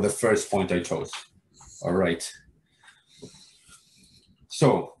coordinates for the first point I chose. All right.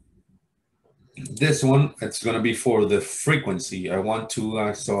 So this one, it's going to be for the frequency. I want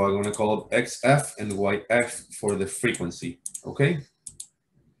to, so I'm going to call it XF and YF for the frequency. Okay.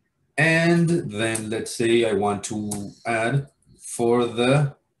 And then let's say I want to add for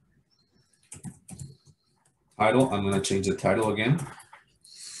the title. I'm going to change the title again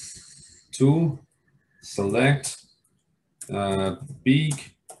to select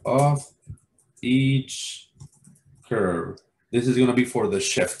peak of each curve. This is going to be for the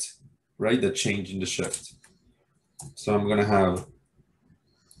shift, right? The change in the shift. So I'm going to have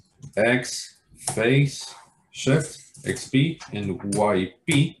X face shift XP and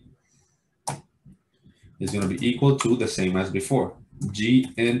YP is going to be equal to the same as before. G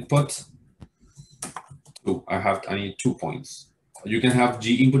input 2. I need 2 points. You can have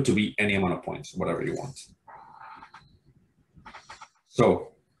G input to be any amount of points, whatever you want.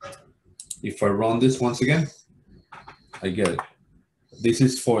 So if I run this once again, I get it. This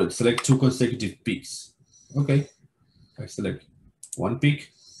is for select 2 consecutive peaks. Okay, I select 1 peak,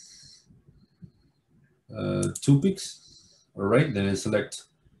 2 peaks. All right, then I select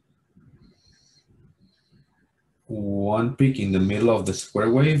 1 peak in the middle of the square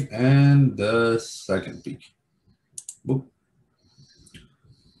wave and the second peak. Boop.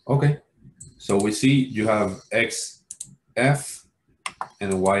 Okay, so we see you have XF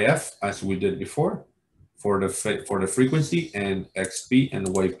and YF as we did before for the frequency, and XP and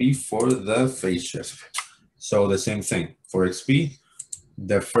YP for the phase shift. So the same thing for XP,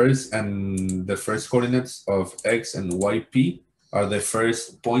 the first coordinates of X and YP are the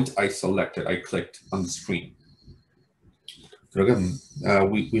first point I selected, I clicked on the screen.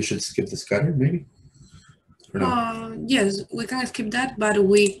 We should skip the scatter maybe? No? Yes, we can skip that, but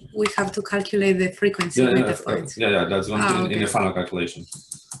we have to calculate the frequency with the points. Yeah, that's going to in the final calculation.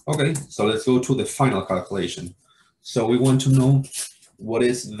 Okay, so let's go to the final calculation. So we want to know what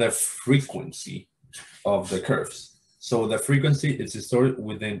is the frequency of the curves. So the frequency is stored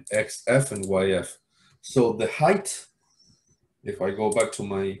within XF and YF. So the height, if I go back to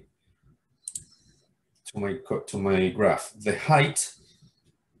my graph, the height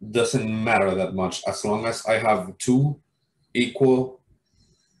doesn't matter that much as long as I have two equal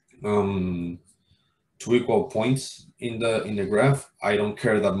points in the graph. I don't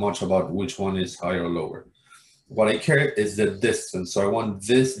care that much about which one is higher or lower. What I care is the distance. So I want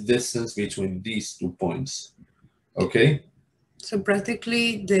this distance between these 2 points. Okay. So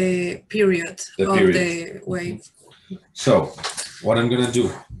practically the period of the wave. So what I'm gonna do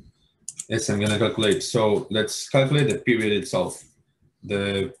is I'm gonna calculate. So let's calculate the period itself.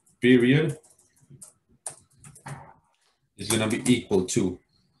 The period is gonna be equal to,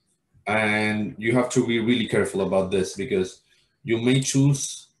 and you have to be really careful about this because you may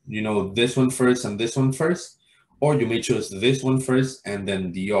choose, this one first and this one first, or you may choose this one first and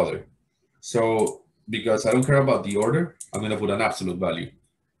then the other. So because I don't care about the order, I'm gonna put an absolute value.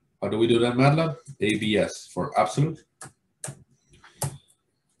 How do we do that in MATLAB? ABS for absolute.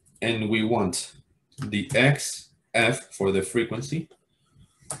 And we want the XF for the frequency.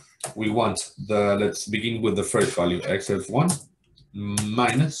 We want let's begin with the first value, XF1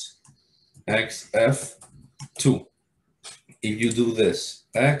 minus XF2. If you do this,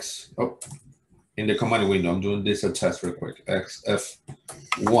 in the command window, I'm doing this a test real quick,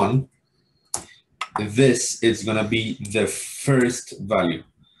 XF1, this is gonna be the first value.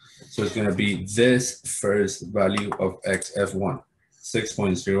 So it's gonna be this first value of XF1,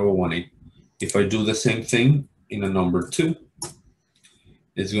 6.018. If I do the same thing in a number 2,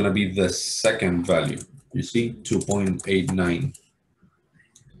 it's gonna be the second value. You see, 2.89.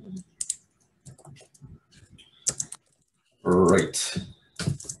 Right.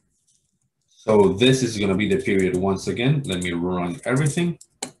 So this is gonna be the period once again. Let me run everything.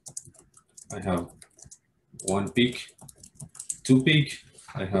 I have 1 peak, 2 peak.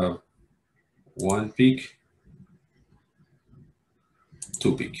 I have 1 peak,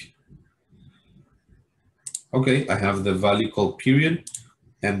 2 peak. Okay, I have the value called period,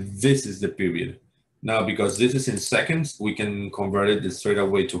 and this is the period. Now, because this is in seconds, we can convert it straight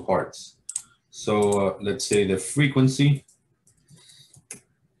away to hertz. So let's say the frequency,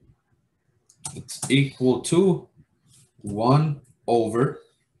 it's equal to 1 over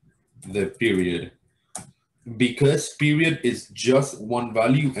the period. Because period is just one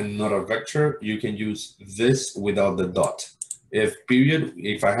value and not a vector, you can use this without the dot.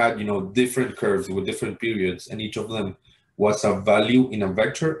 If I had, different curves with different periods and each of them was a value in a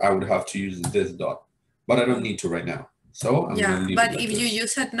vector, I would have to use this dot, but I don't need to right now. So I'm gonna leave but it like if you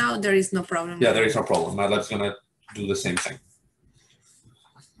use it now, there is no problem. Yeah, there is no problem. MATLAB's gonna do the same thing.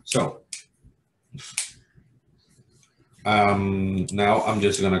 So now I'm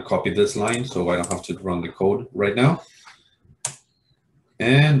just gonna copy this line so I don't have to run the code right now.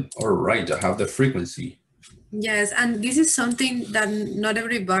 And all right, I have the frequency. Yes, and this is something that not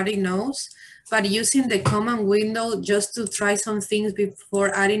everybody knows, but using the command window just to try some things before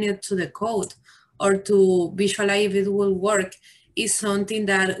adding it to the code or to visualize if it will work is something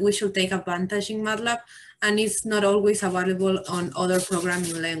that we should take advantage in MATLAB, and it's not always available on other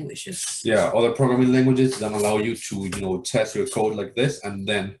programming languages. Yeah, other programming languages don't allow you to, test your code like this and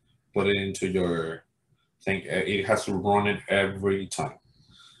then put it into your thing. It has to run it every time.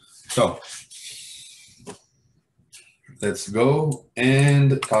 So let's go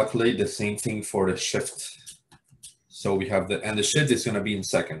and calculate the same thing for the shift. So we have and the shift is going to be in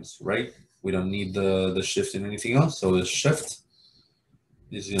seconds, right? We don't need the shift in anything else. So the shift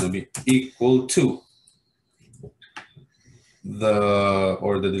is going to be equal to the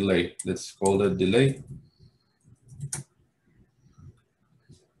delay. Let's call it delay.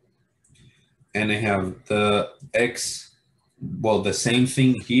 And I have the X, well, the same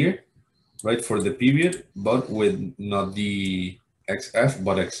thing here, right? For the period, but with not the XF,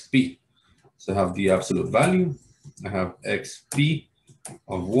 but XP. So I have the absolute value. I have XP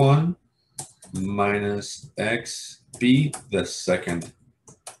of 1 minus XP, the second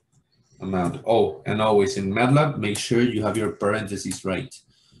amount. Oh, and always in MATLAB, make sure you have your parentheses right.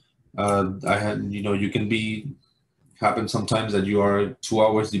 You can happen sometimes that you are 2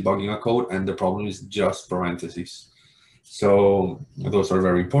 hours debugging a code and the problem is just parentheses. So those are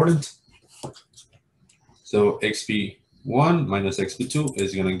very important. So XP1 minus XP2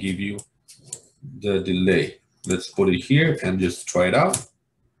 is going to give you the delay. Let's put it here and just try it out.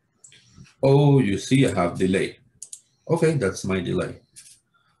 Oh, you see I have delay. Okay, that's my delay.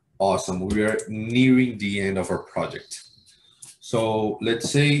 Awesome. We are nearing the end of our project. So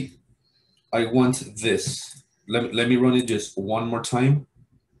let's say I want this. Let me run it just one more time.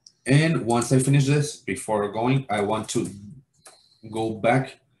 And once I finish this, before going, I want to go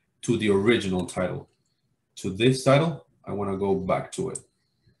back to the original title. To this title, I want to go back to it.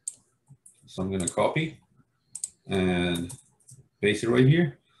 So I'm going to copy and paste it right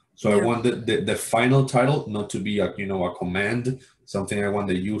here. So yeah. I want the final title not to be a command, something I want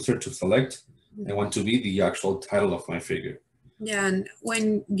the user to select. I want to be the actual title of my figure. Yeah, and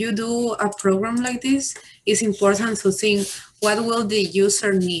when you do a program like this, it's important to think what will the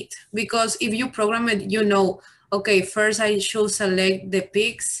user need? Because if you program it, okay, first I should select the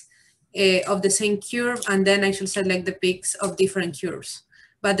peaks of the same curve, and then I should select the peaks of different curves.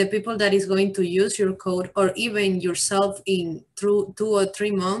 But the people that is going to use your code, or even yourself in through 2 or 3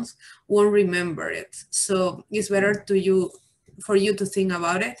 months, won't remember it. So it's better for you to think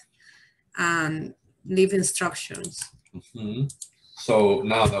about it and leave instructions. Mm-hmm. So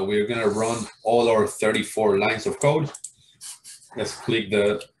now that we're going to run all our 34 lines of code, let's click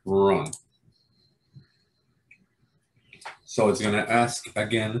the run. So it's going to ask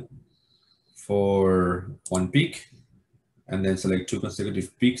again for 1 peak, and then select 2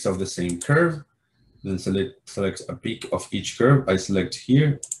 consecutive peaks of the same curve. Then select a peak of each curve. I select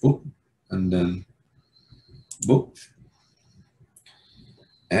here, boop, and then boop.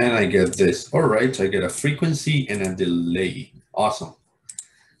 And I get this. All right, I get a frequency and a delay. Awesome.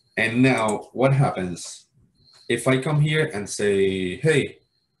 And now what happens if I come here and say, hey,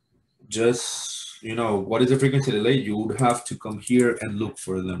 just, what is the frequency delay? You would have to come here and look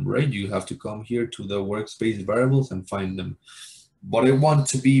for them, right? You have to come here to the workspace variables and find them. But I want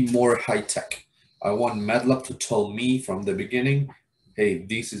to be more high tech. I want MATLAB to tell me from the beginning, hey,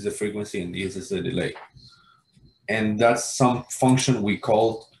 this is the frequency and this is the delay. And that's some function we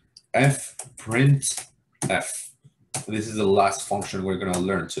call fprintf. This is the last function we're going to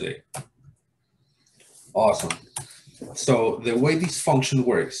learn today. Awesome. So the way this function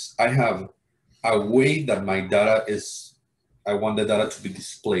works, I have a way that my data I want the data to be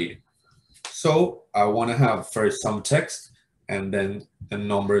displayed. So I want to have first some text and then the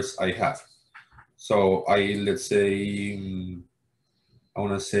numbers I have. So let's say, I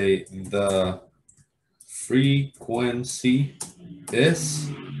want to say the frequency is,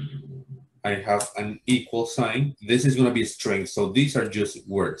 I have an equal sign. This is going to be a string. So these are just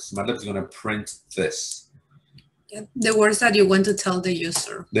words. MATLAB is going to print this. The words that you want to tell the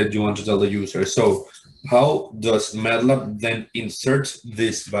user. That you want to tell the user. So how does MATLAB then insert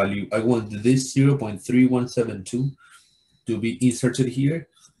this value? I want this 0.3172 to be inserted here.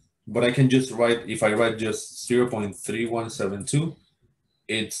 But I can just write, if I write just 0.3172,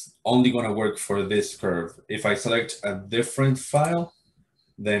 it's only going to work for this curve. If I select a different file,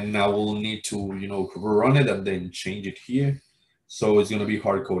 then I will need to, run it and then change it here. So it's going to be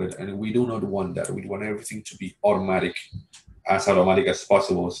hard-coded, and we do not want that. We want everything to be automatic as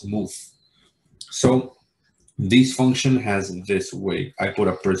possible, smooth. So this function has this way. I put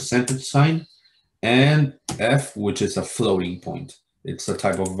a percentage sign and f, which is a floating point. It's a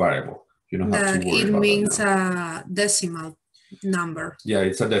type of variable. You don't have to worry about that. It means a decimal number. Yeah,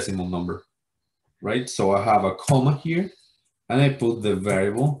 it's a decimal number, right? So I have a comma here, and I put the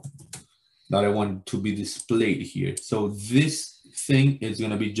variable that I want to be displayed here. So this thing is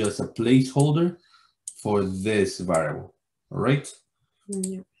going to be just a placeholder for this variable, all right?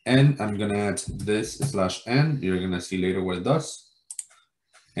 Yeah. And I'm going to add this /n. You're going to see later what it does.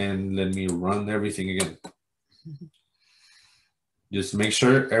 And let me run everything again. Just make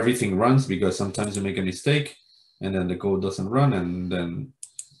sure everything runs, because sometimes you make a mistake and then the code doesn't run and then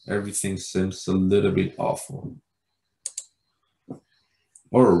everything seems a little bit awful.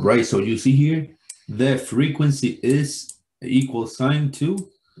 All right, so you see here, the frequency is equal sign to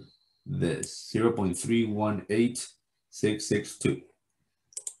this 0.318662.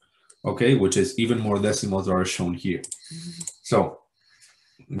 Okay, which is even more decimals are shown here. So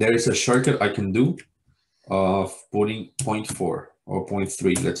there is a shortcut I can do of putting 0.4 or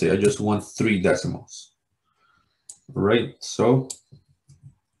 0.3. Let's say I just want 3 decimals. Right, so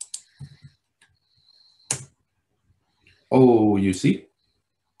you see,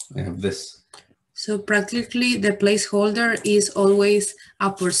 I have this. So practically the placeholder is always a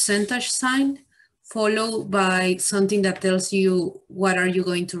percentage sign followed by something that tells you what are you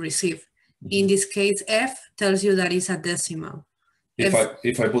going to receive. In this case, F tells you that it's a decimal. If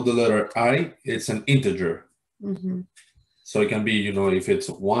I put the letter I, it's an integer. So it can be, you know, if it's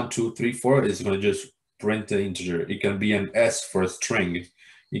 1, 2, 3, 4, it's going to just print the integer. It can be an S for a string.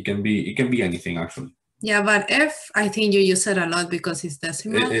 It can be anything actually. Yeah, but F, I think you use it a lot because it's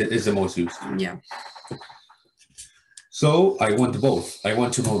decimal. It is the most used. Yeah. So I want both. I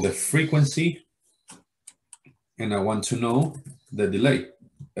want to know the frequency and I want to know the delay.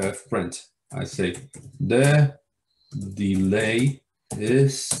 F print. I say the delay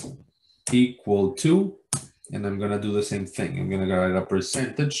is equal to, and I'm gonna do the same thing. I'm gonna write a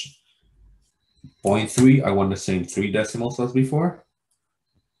percentage. 0.3, I want the same 3 decimals as before.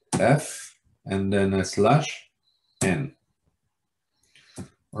 F and then a slash n.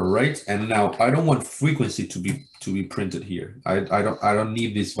 All right, and now I don't want frequency to be printed here. I don't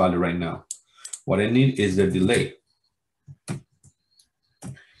need this value right now. What I need is the delay.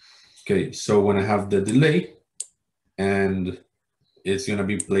 Okay, so when I have the delay and it's gonna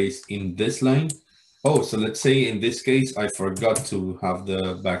be placed in this line. Oh, so let's say in this case, I forgot to have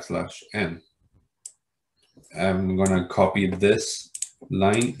the backslash n. I'm gonna copy this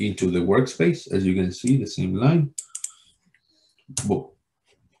line into the workspace. As you can see, the same line. Boom.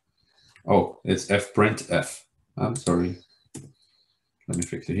 Oh, it's f print f. I'm sorry. Let me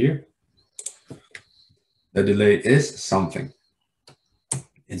fix it here. The delay is something.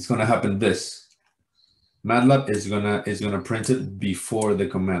 It's gonna happen this. MATLAB is gonna print it before the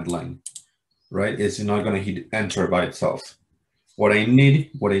command line, right? It's not gonna hit enter by itself. What I need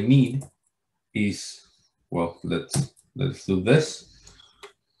is, well, let's do this.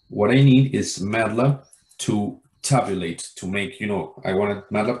 What I need is MATLAB to tabulate, to make, you know, I want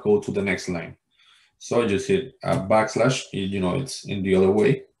MATLAB go to the next line. So I just hit a backslash, you know, it's in the other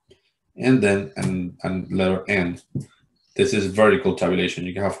way, and then and letter n. This is vertical tabulation.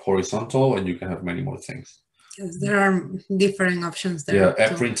 You can have horizontal and you can have many more things. Yes, there are different options there. Yeah,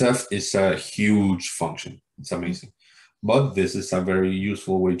 fprintf is a huge function. It's amazing. But this is a very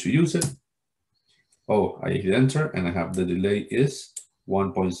useful way to use it. Oh, I hit enter and I have the delay is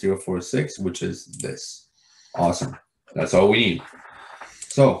 1.046, which is this. Awesome. That's all we need.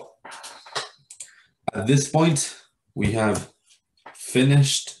 So at this point, we have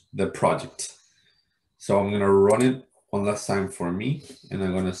finished the project. So I'm going to run it one last time for me. And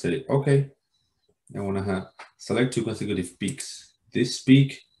I'm going to say, okay, I want to have select 2 consecutive peaks. This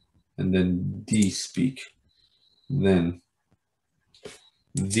peak and then this peak. Then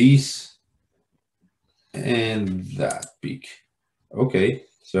these and that peak. Okay,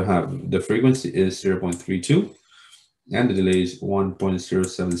 so I have the frequency is 0.32 and the delay is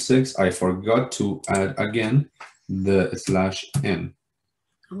 1.076. I forgot to add again the slash n.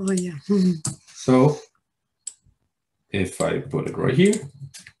 Oh yeah. So if I put it right here,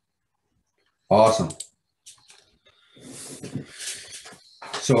 awesome.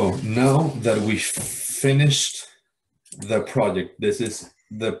 So now that we finished the project, this is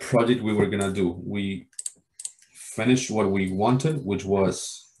the project we were gonna do. We finished what we wanted, which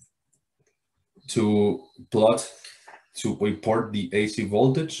was to report the AC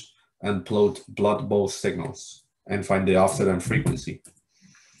voltage and plot both signals and find the offset and frequency.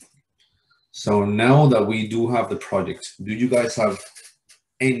 So now that we do have the project, do you guys have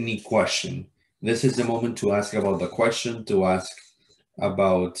any question? This is the moment to ask about the question, to ask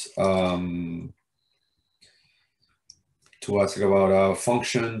about a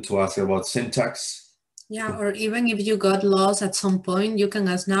function, to ask about syntax. Yeah, or even if you got lost at some point, you can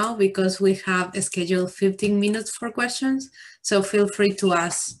ask now because we have scheduled 15 minutes for questions. So feel free to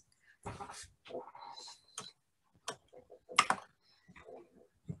ask.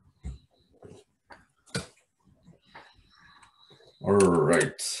 All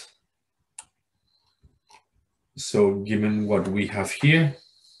right. So given what we have here,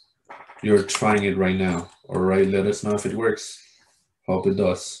 you're trying it right now. All right, let us know if it works. Hope it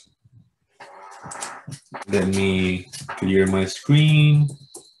does. Let me clear my screen,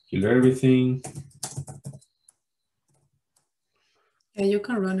 clear everything. Yeah, you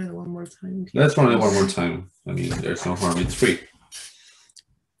can run it one more time. Let's run it one more time. I mean, there's no harm, it's free.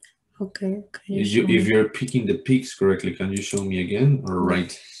 Okay. If you're picking the peaks correctly, can you show me again? All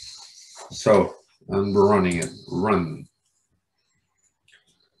right. So I'm running it. Run.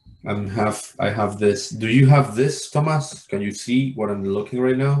 I have this. Do you have this, Thomas? Can you see what I'm looking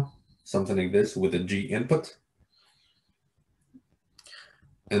right now? Something like this with a G input.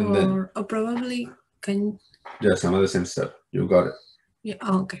 And then probably can. Yes, I'm at the same step. You got it. Yeah.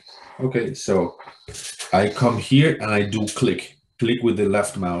 Oh, okay. Okay, so I come here and I do click with the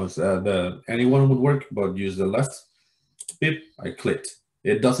left mouse. Anyone would work, but use the left. Beep, I clicked.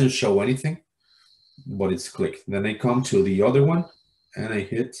 It doesn't show anything, but it's clicked. Then I come to the other one and I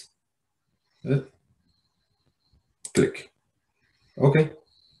hit click. Okay.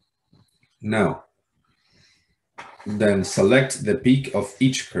 Now, then select the peak of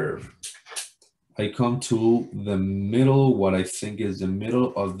each curve. I come to the middle, what I think is the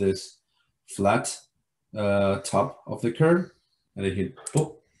middle of this flat top of the curve, and I hit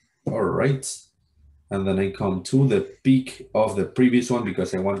boop. All right. And then I come to the peak of the previous one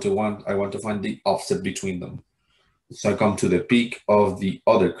because I want to find the offset between them. So I come to the peak of the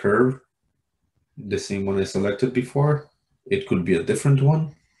other curve, the same one I selected before. It could be a different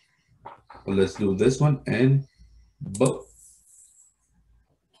one. But let's do this one and boop.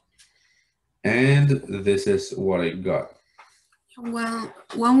 And this is what I got. Well,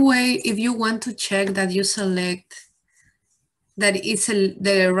 one way, if you want to check that you select that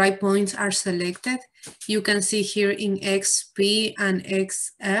the right points are selected, you can see here in XP and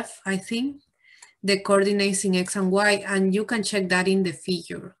XF, I think, the coordinates in X and Y, and you can check that in the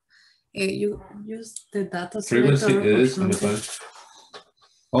figure. You use the data Frequency is,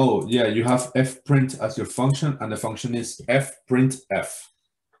 oh yeah, you have fprint as your function, and the function is fprintf.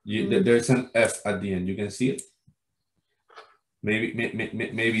 There's an F at the end. You can see it.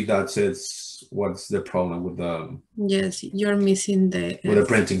 Maybe that's it. What's the problem with the? Yes, you're missing the with the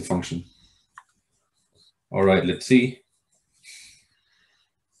printing function. All right, let's see.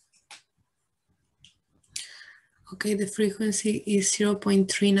 Okay, the frequency is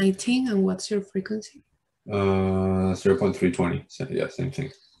 0.319, and what's your frequency? 0.320. So, yeah, same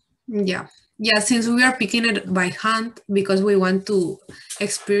thing. Yeah. Yeah, since we are picking it by hand because we want to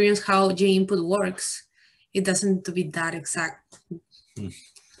experience how G input works, it doesn't need to be that exact.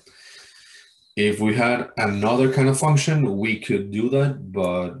 If we had another kind of function, we could do that,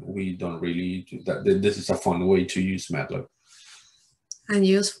 but we don't really do that. This is a fun way to use MATLAB. And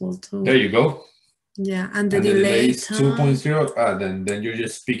useful too. There you go. Yeah, and the delay is 2.0. Then you're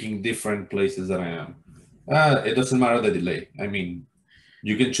just picking different places that I am. It doesn't matter the delay. I mean,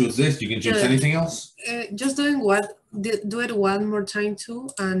 you can choose this. You can choose anything else. Just do it one more time too,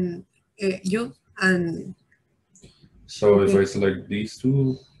 and So okay. If I select these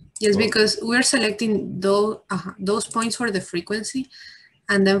two. Yes, because we're selecting those points for the frequency,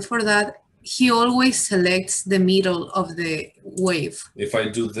 and then for that, he always selects the middle of the wave. If I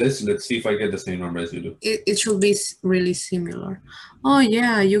do this, let's see if I get the same number as you do. It should be really similar. Oh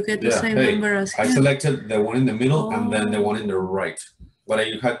yeah, you get the same number as him. I selected the one in the middle and then the one in the right. What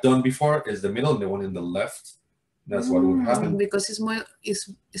I had done before is the middle and the one in the left. That's what would happen. Because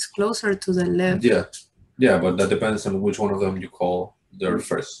it's closer to the left. Yeah, but that depends on which one of them you call their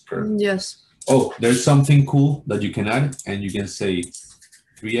first curve. Yes. Oh, there's something cool that you can add, and you can say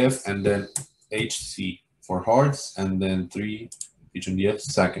 3F and then HC for hertz, and then 3 H&DF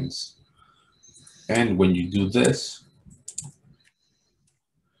seconds. And when you do this,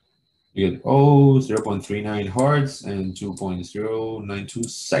 you get 0.39 hertz and 2.092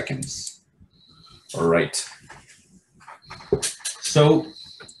 seconds. All right. So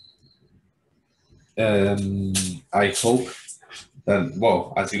I hope that,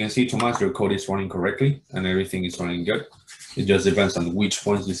 well, as you can see, Thomas, your code is running correctly and everything is running good. It just depends on which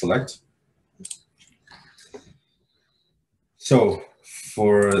points you select. So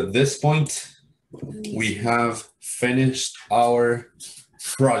for this point, we have finished our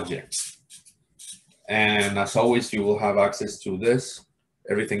project. And as always, you will have access to this.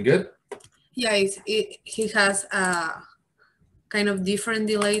 Everything good? Yeah, he has a kind of different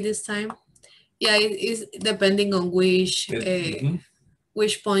delay this time. Yeah, it is depending on which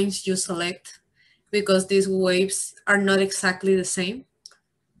points you select, because these waves are not exactly the same.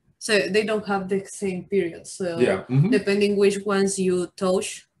 So they don't have the same period. So depending which ones you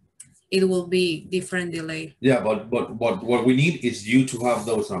touch, it will be different delay. Yeah, but what we need is you to have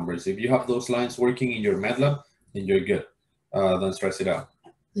those numbers. If you have those lines working in your MATLAB, then you're good. don't stress it out.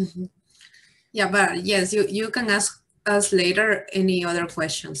 Mm-hmm. Yeah, but yes, you can ask us later any other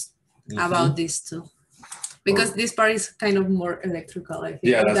questions about this too. Because this part is kind of more electrical, I think.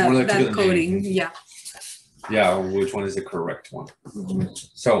 Yeah, that's more electrical than coding. anything. Yeah. Yeah, which one is the correct one?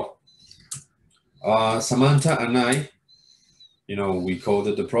 So, Samantha and I, we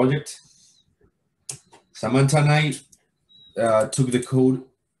coded the project. Samantha and I took the code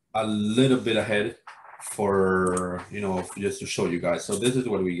a little bit ahead for, just to show you guys. So this is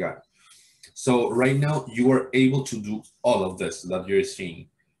what we got. So right now you are able to do all of this that you're seeing.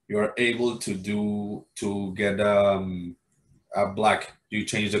 You are able to get a black. You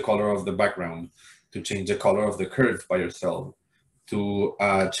change the color of the background, to change the color of the curve by yourself, to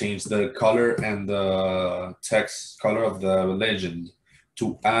change the color and the text color of the legend,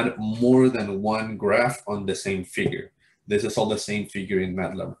 to add more than one graph on the same figure. This is all the same figure in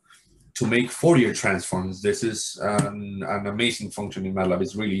MATLAB. To make Fourier transforms, this is an amazing function in MATLAB.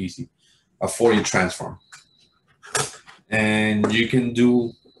 It's really easy, a Fourier transform. And you can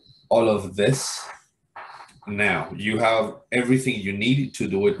do all of this now. You have everything you need to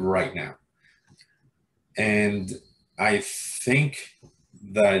do it right now. And I think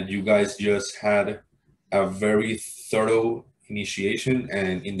that you guys just had a very thorough initiation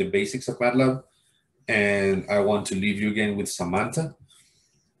and in the basics of MATLAB. And I want to leave you again with Samantha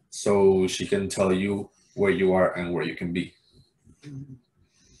so she can tell you where you are and where you can be.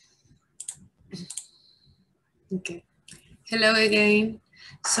 Okay. Hello again.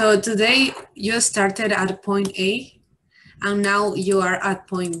 So today you started at point A and now you are at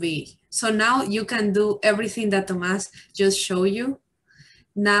point B. So now you can do everything that Tomás just showed you.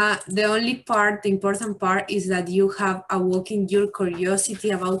 Now, the only part, the important part is that you have awoken your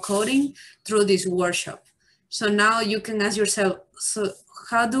curiosity about coding through this workshop. So now you can ask yourself, so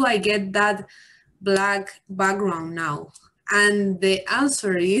how do I get that black background now? And the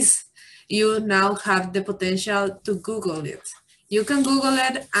answer is you now have the potential to Google it. You can Google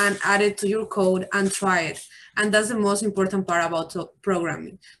it and add it to your code and try it. And that's the most important part about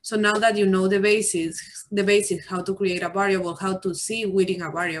programming. So now that you know the basics, how to create a variable, how to see within a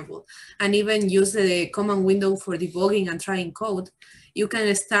variable, and even use the command window for debugging and trying code, you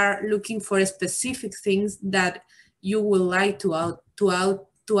can start looking for specific things that you would like to add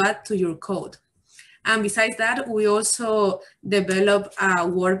to your code. And besides that, we also developed a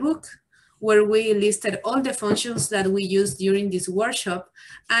workbook where we listed all the functions that we used during this workshop,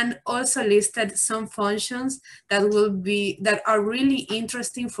 and also listed some functions that are really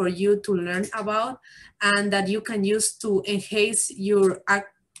interesting for you to learn about and that you can use to enhance your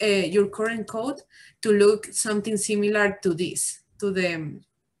current code to look something similar to this, to that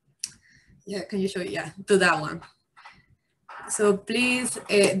one. So please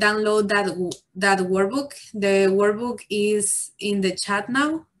download that workbook. The workbook is in the chat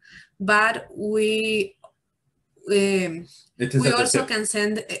now. But we also can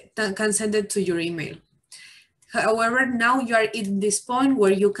send it to your email. However, now you are at this point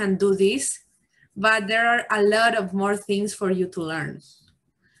where you can do this, but there are a lot of more things for you to learn.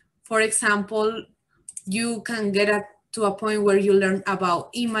 For example, you can get to a point where you learn about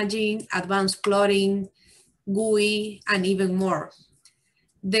imaging, advanced plotting, GUI, and even more.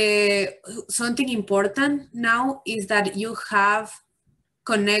 Something important now is that you have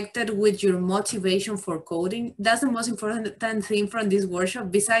connected with your motivation for coding. That's the most important thing from this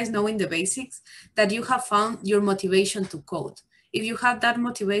workshop, besides knowing the basics, that you have found your motivation to code. If you have that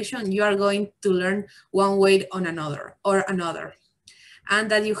motivation, you are going to learn one way or another,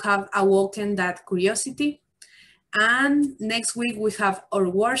 and that you have awoken that curiosity. And next week we have our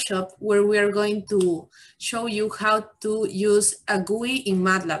workshop where we are going to show you how to use a GUI in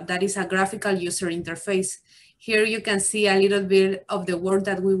MATLAB, that is a graphical user interface. Here you can see a little bit of the work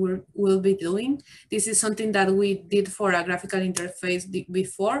that we will be doing. This is something that we did for a graphical interface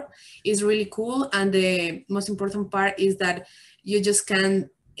before. It's really cool, and the most important part is that you just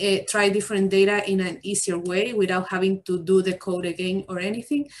can try different data in an easier way without having to do the code again or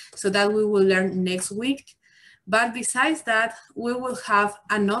anything. So that we will learn next week. But besides that, we will have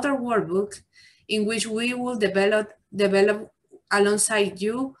another workbook in which we will develop alongside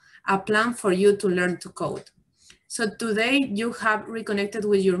you a plan for you to learn to code. So today you have reconnected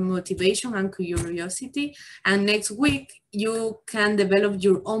with your motivation and curiosity, and next week you can develop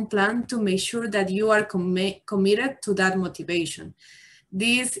your own plan to make sure that you are committed to that motivation.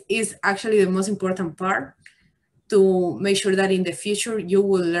 This is actually the most important part, to make sure that in the future you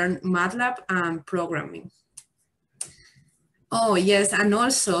will learn MATLAB and programming. Oh yes, and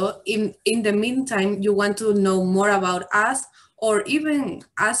also in the meantime, you want to know more about us, or even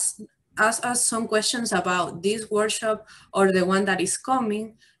ask ask us some questions about this workshop or the one that is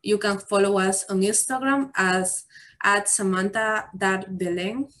coming, you can follow us on Instagram as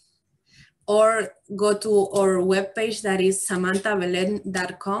 @samantha.belen, or go to our webpage that is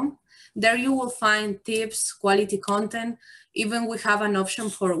samanthabelen.com. There you will find tips, quality content. Even we have an option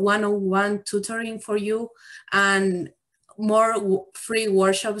for one-on-one tutoring for you and more free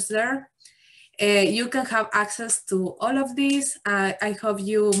workshops there. You can have access to all of these. I hope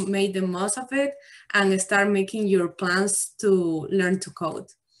you made the most of it and start making your plans to learn to code.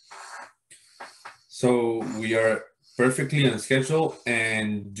 So we are perfectly on schedule.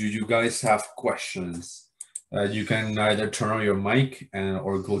 And do you guys have questions? You can either turn on your mic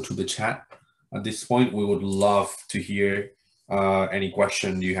or go to the chat. At this point, we would love to hear any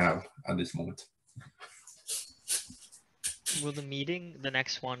question you have at this moment. Will the meeting, the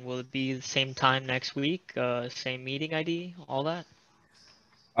next one, will it be the same time next week? Same meeting ID, all that?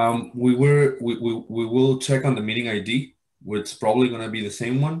 We will check on the meeting ID. It's probably going to be the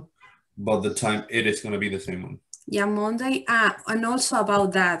same one, but the time it is going to be the same one. Yeah, Monday. And also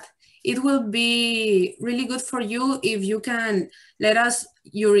about that, it will be really good for you if you can let us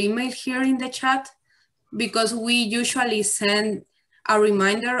your email here in the chat, because we usually send a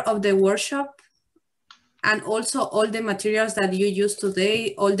reminder of the workshop and also all the materials that you use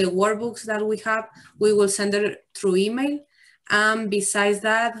today, all the workbooks that we have, we will send it through email. Besides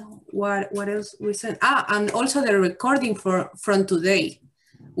that, what else we send? And also the recording from today,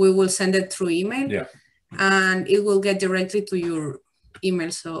 we will send it through email. Yeah. And it will get directly to your email.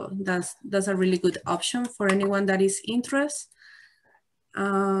 So that's a really good option for anyone that is interested.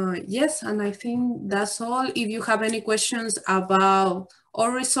 Yes, and I think that's all. If you have any questions about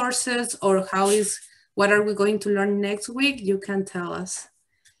our resources or what are we going to learn next week, you can tell us.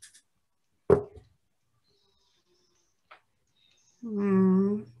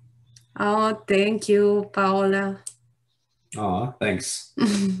 Oh, thank you, Paola. Oh, thanks.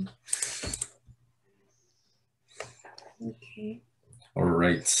 Okay. All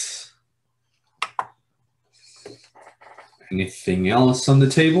right. Anything else on the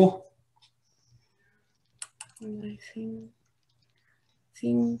table? I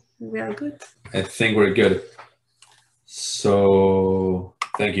think we are good. I think we're good. So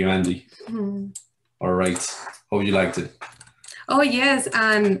thank you, Andy. All right. Hope you liked it. Oh, yes.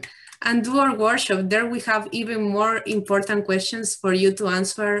 And do our workshop. There we have even more important questions for you to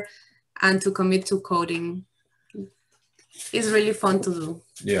answer and to commit to coding. It's really fun to do.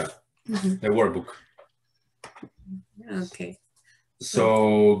 Yeah. The workbook. Okay.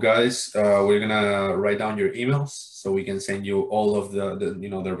 So guys, we're gonna write down your emails so we can send you all of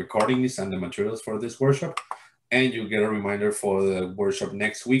the recordings and the materials for this workshop, and you'll get a reminder for the workshop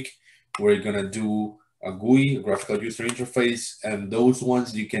next week. We're gonna do a GUI, a graphical user interface, and those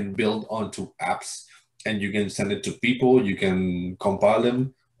ones you can build onto apps, and you can send it to people. You can compile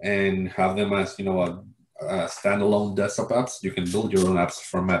them and have them as standalone desktop apps. You can build your own apps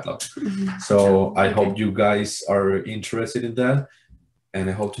from MATLAB. So I hope you guys are interested in that. And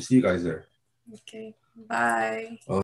I hope to see you guys there. Okay, bye.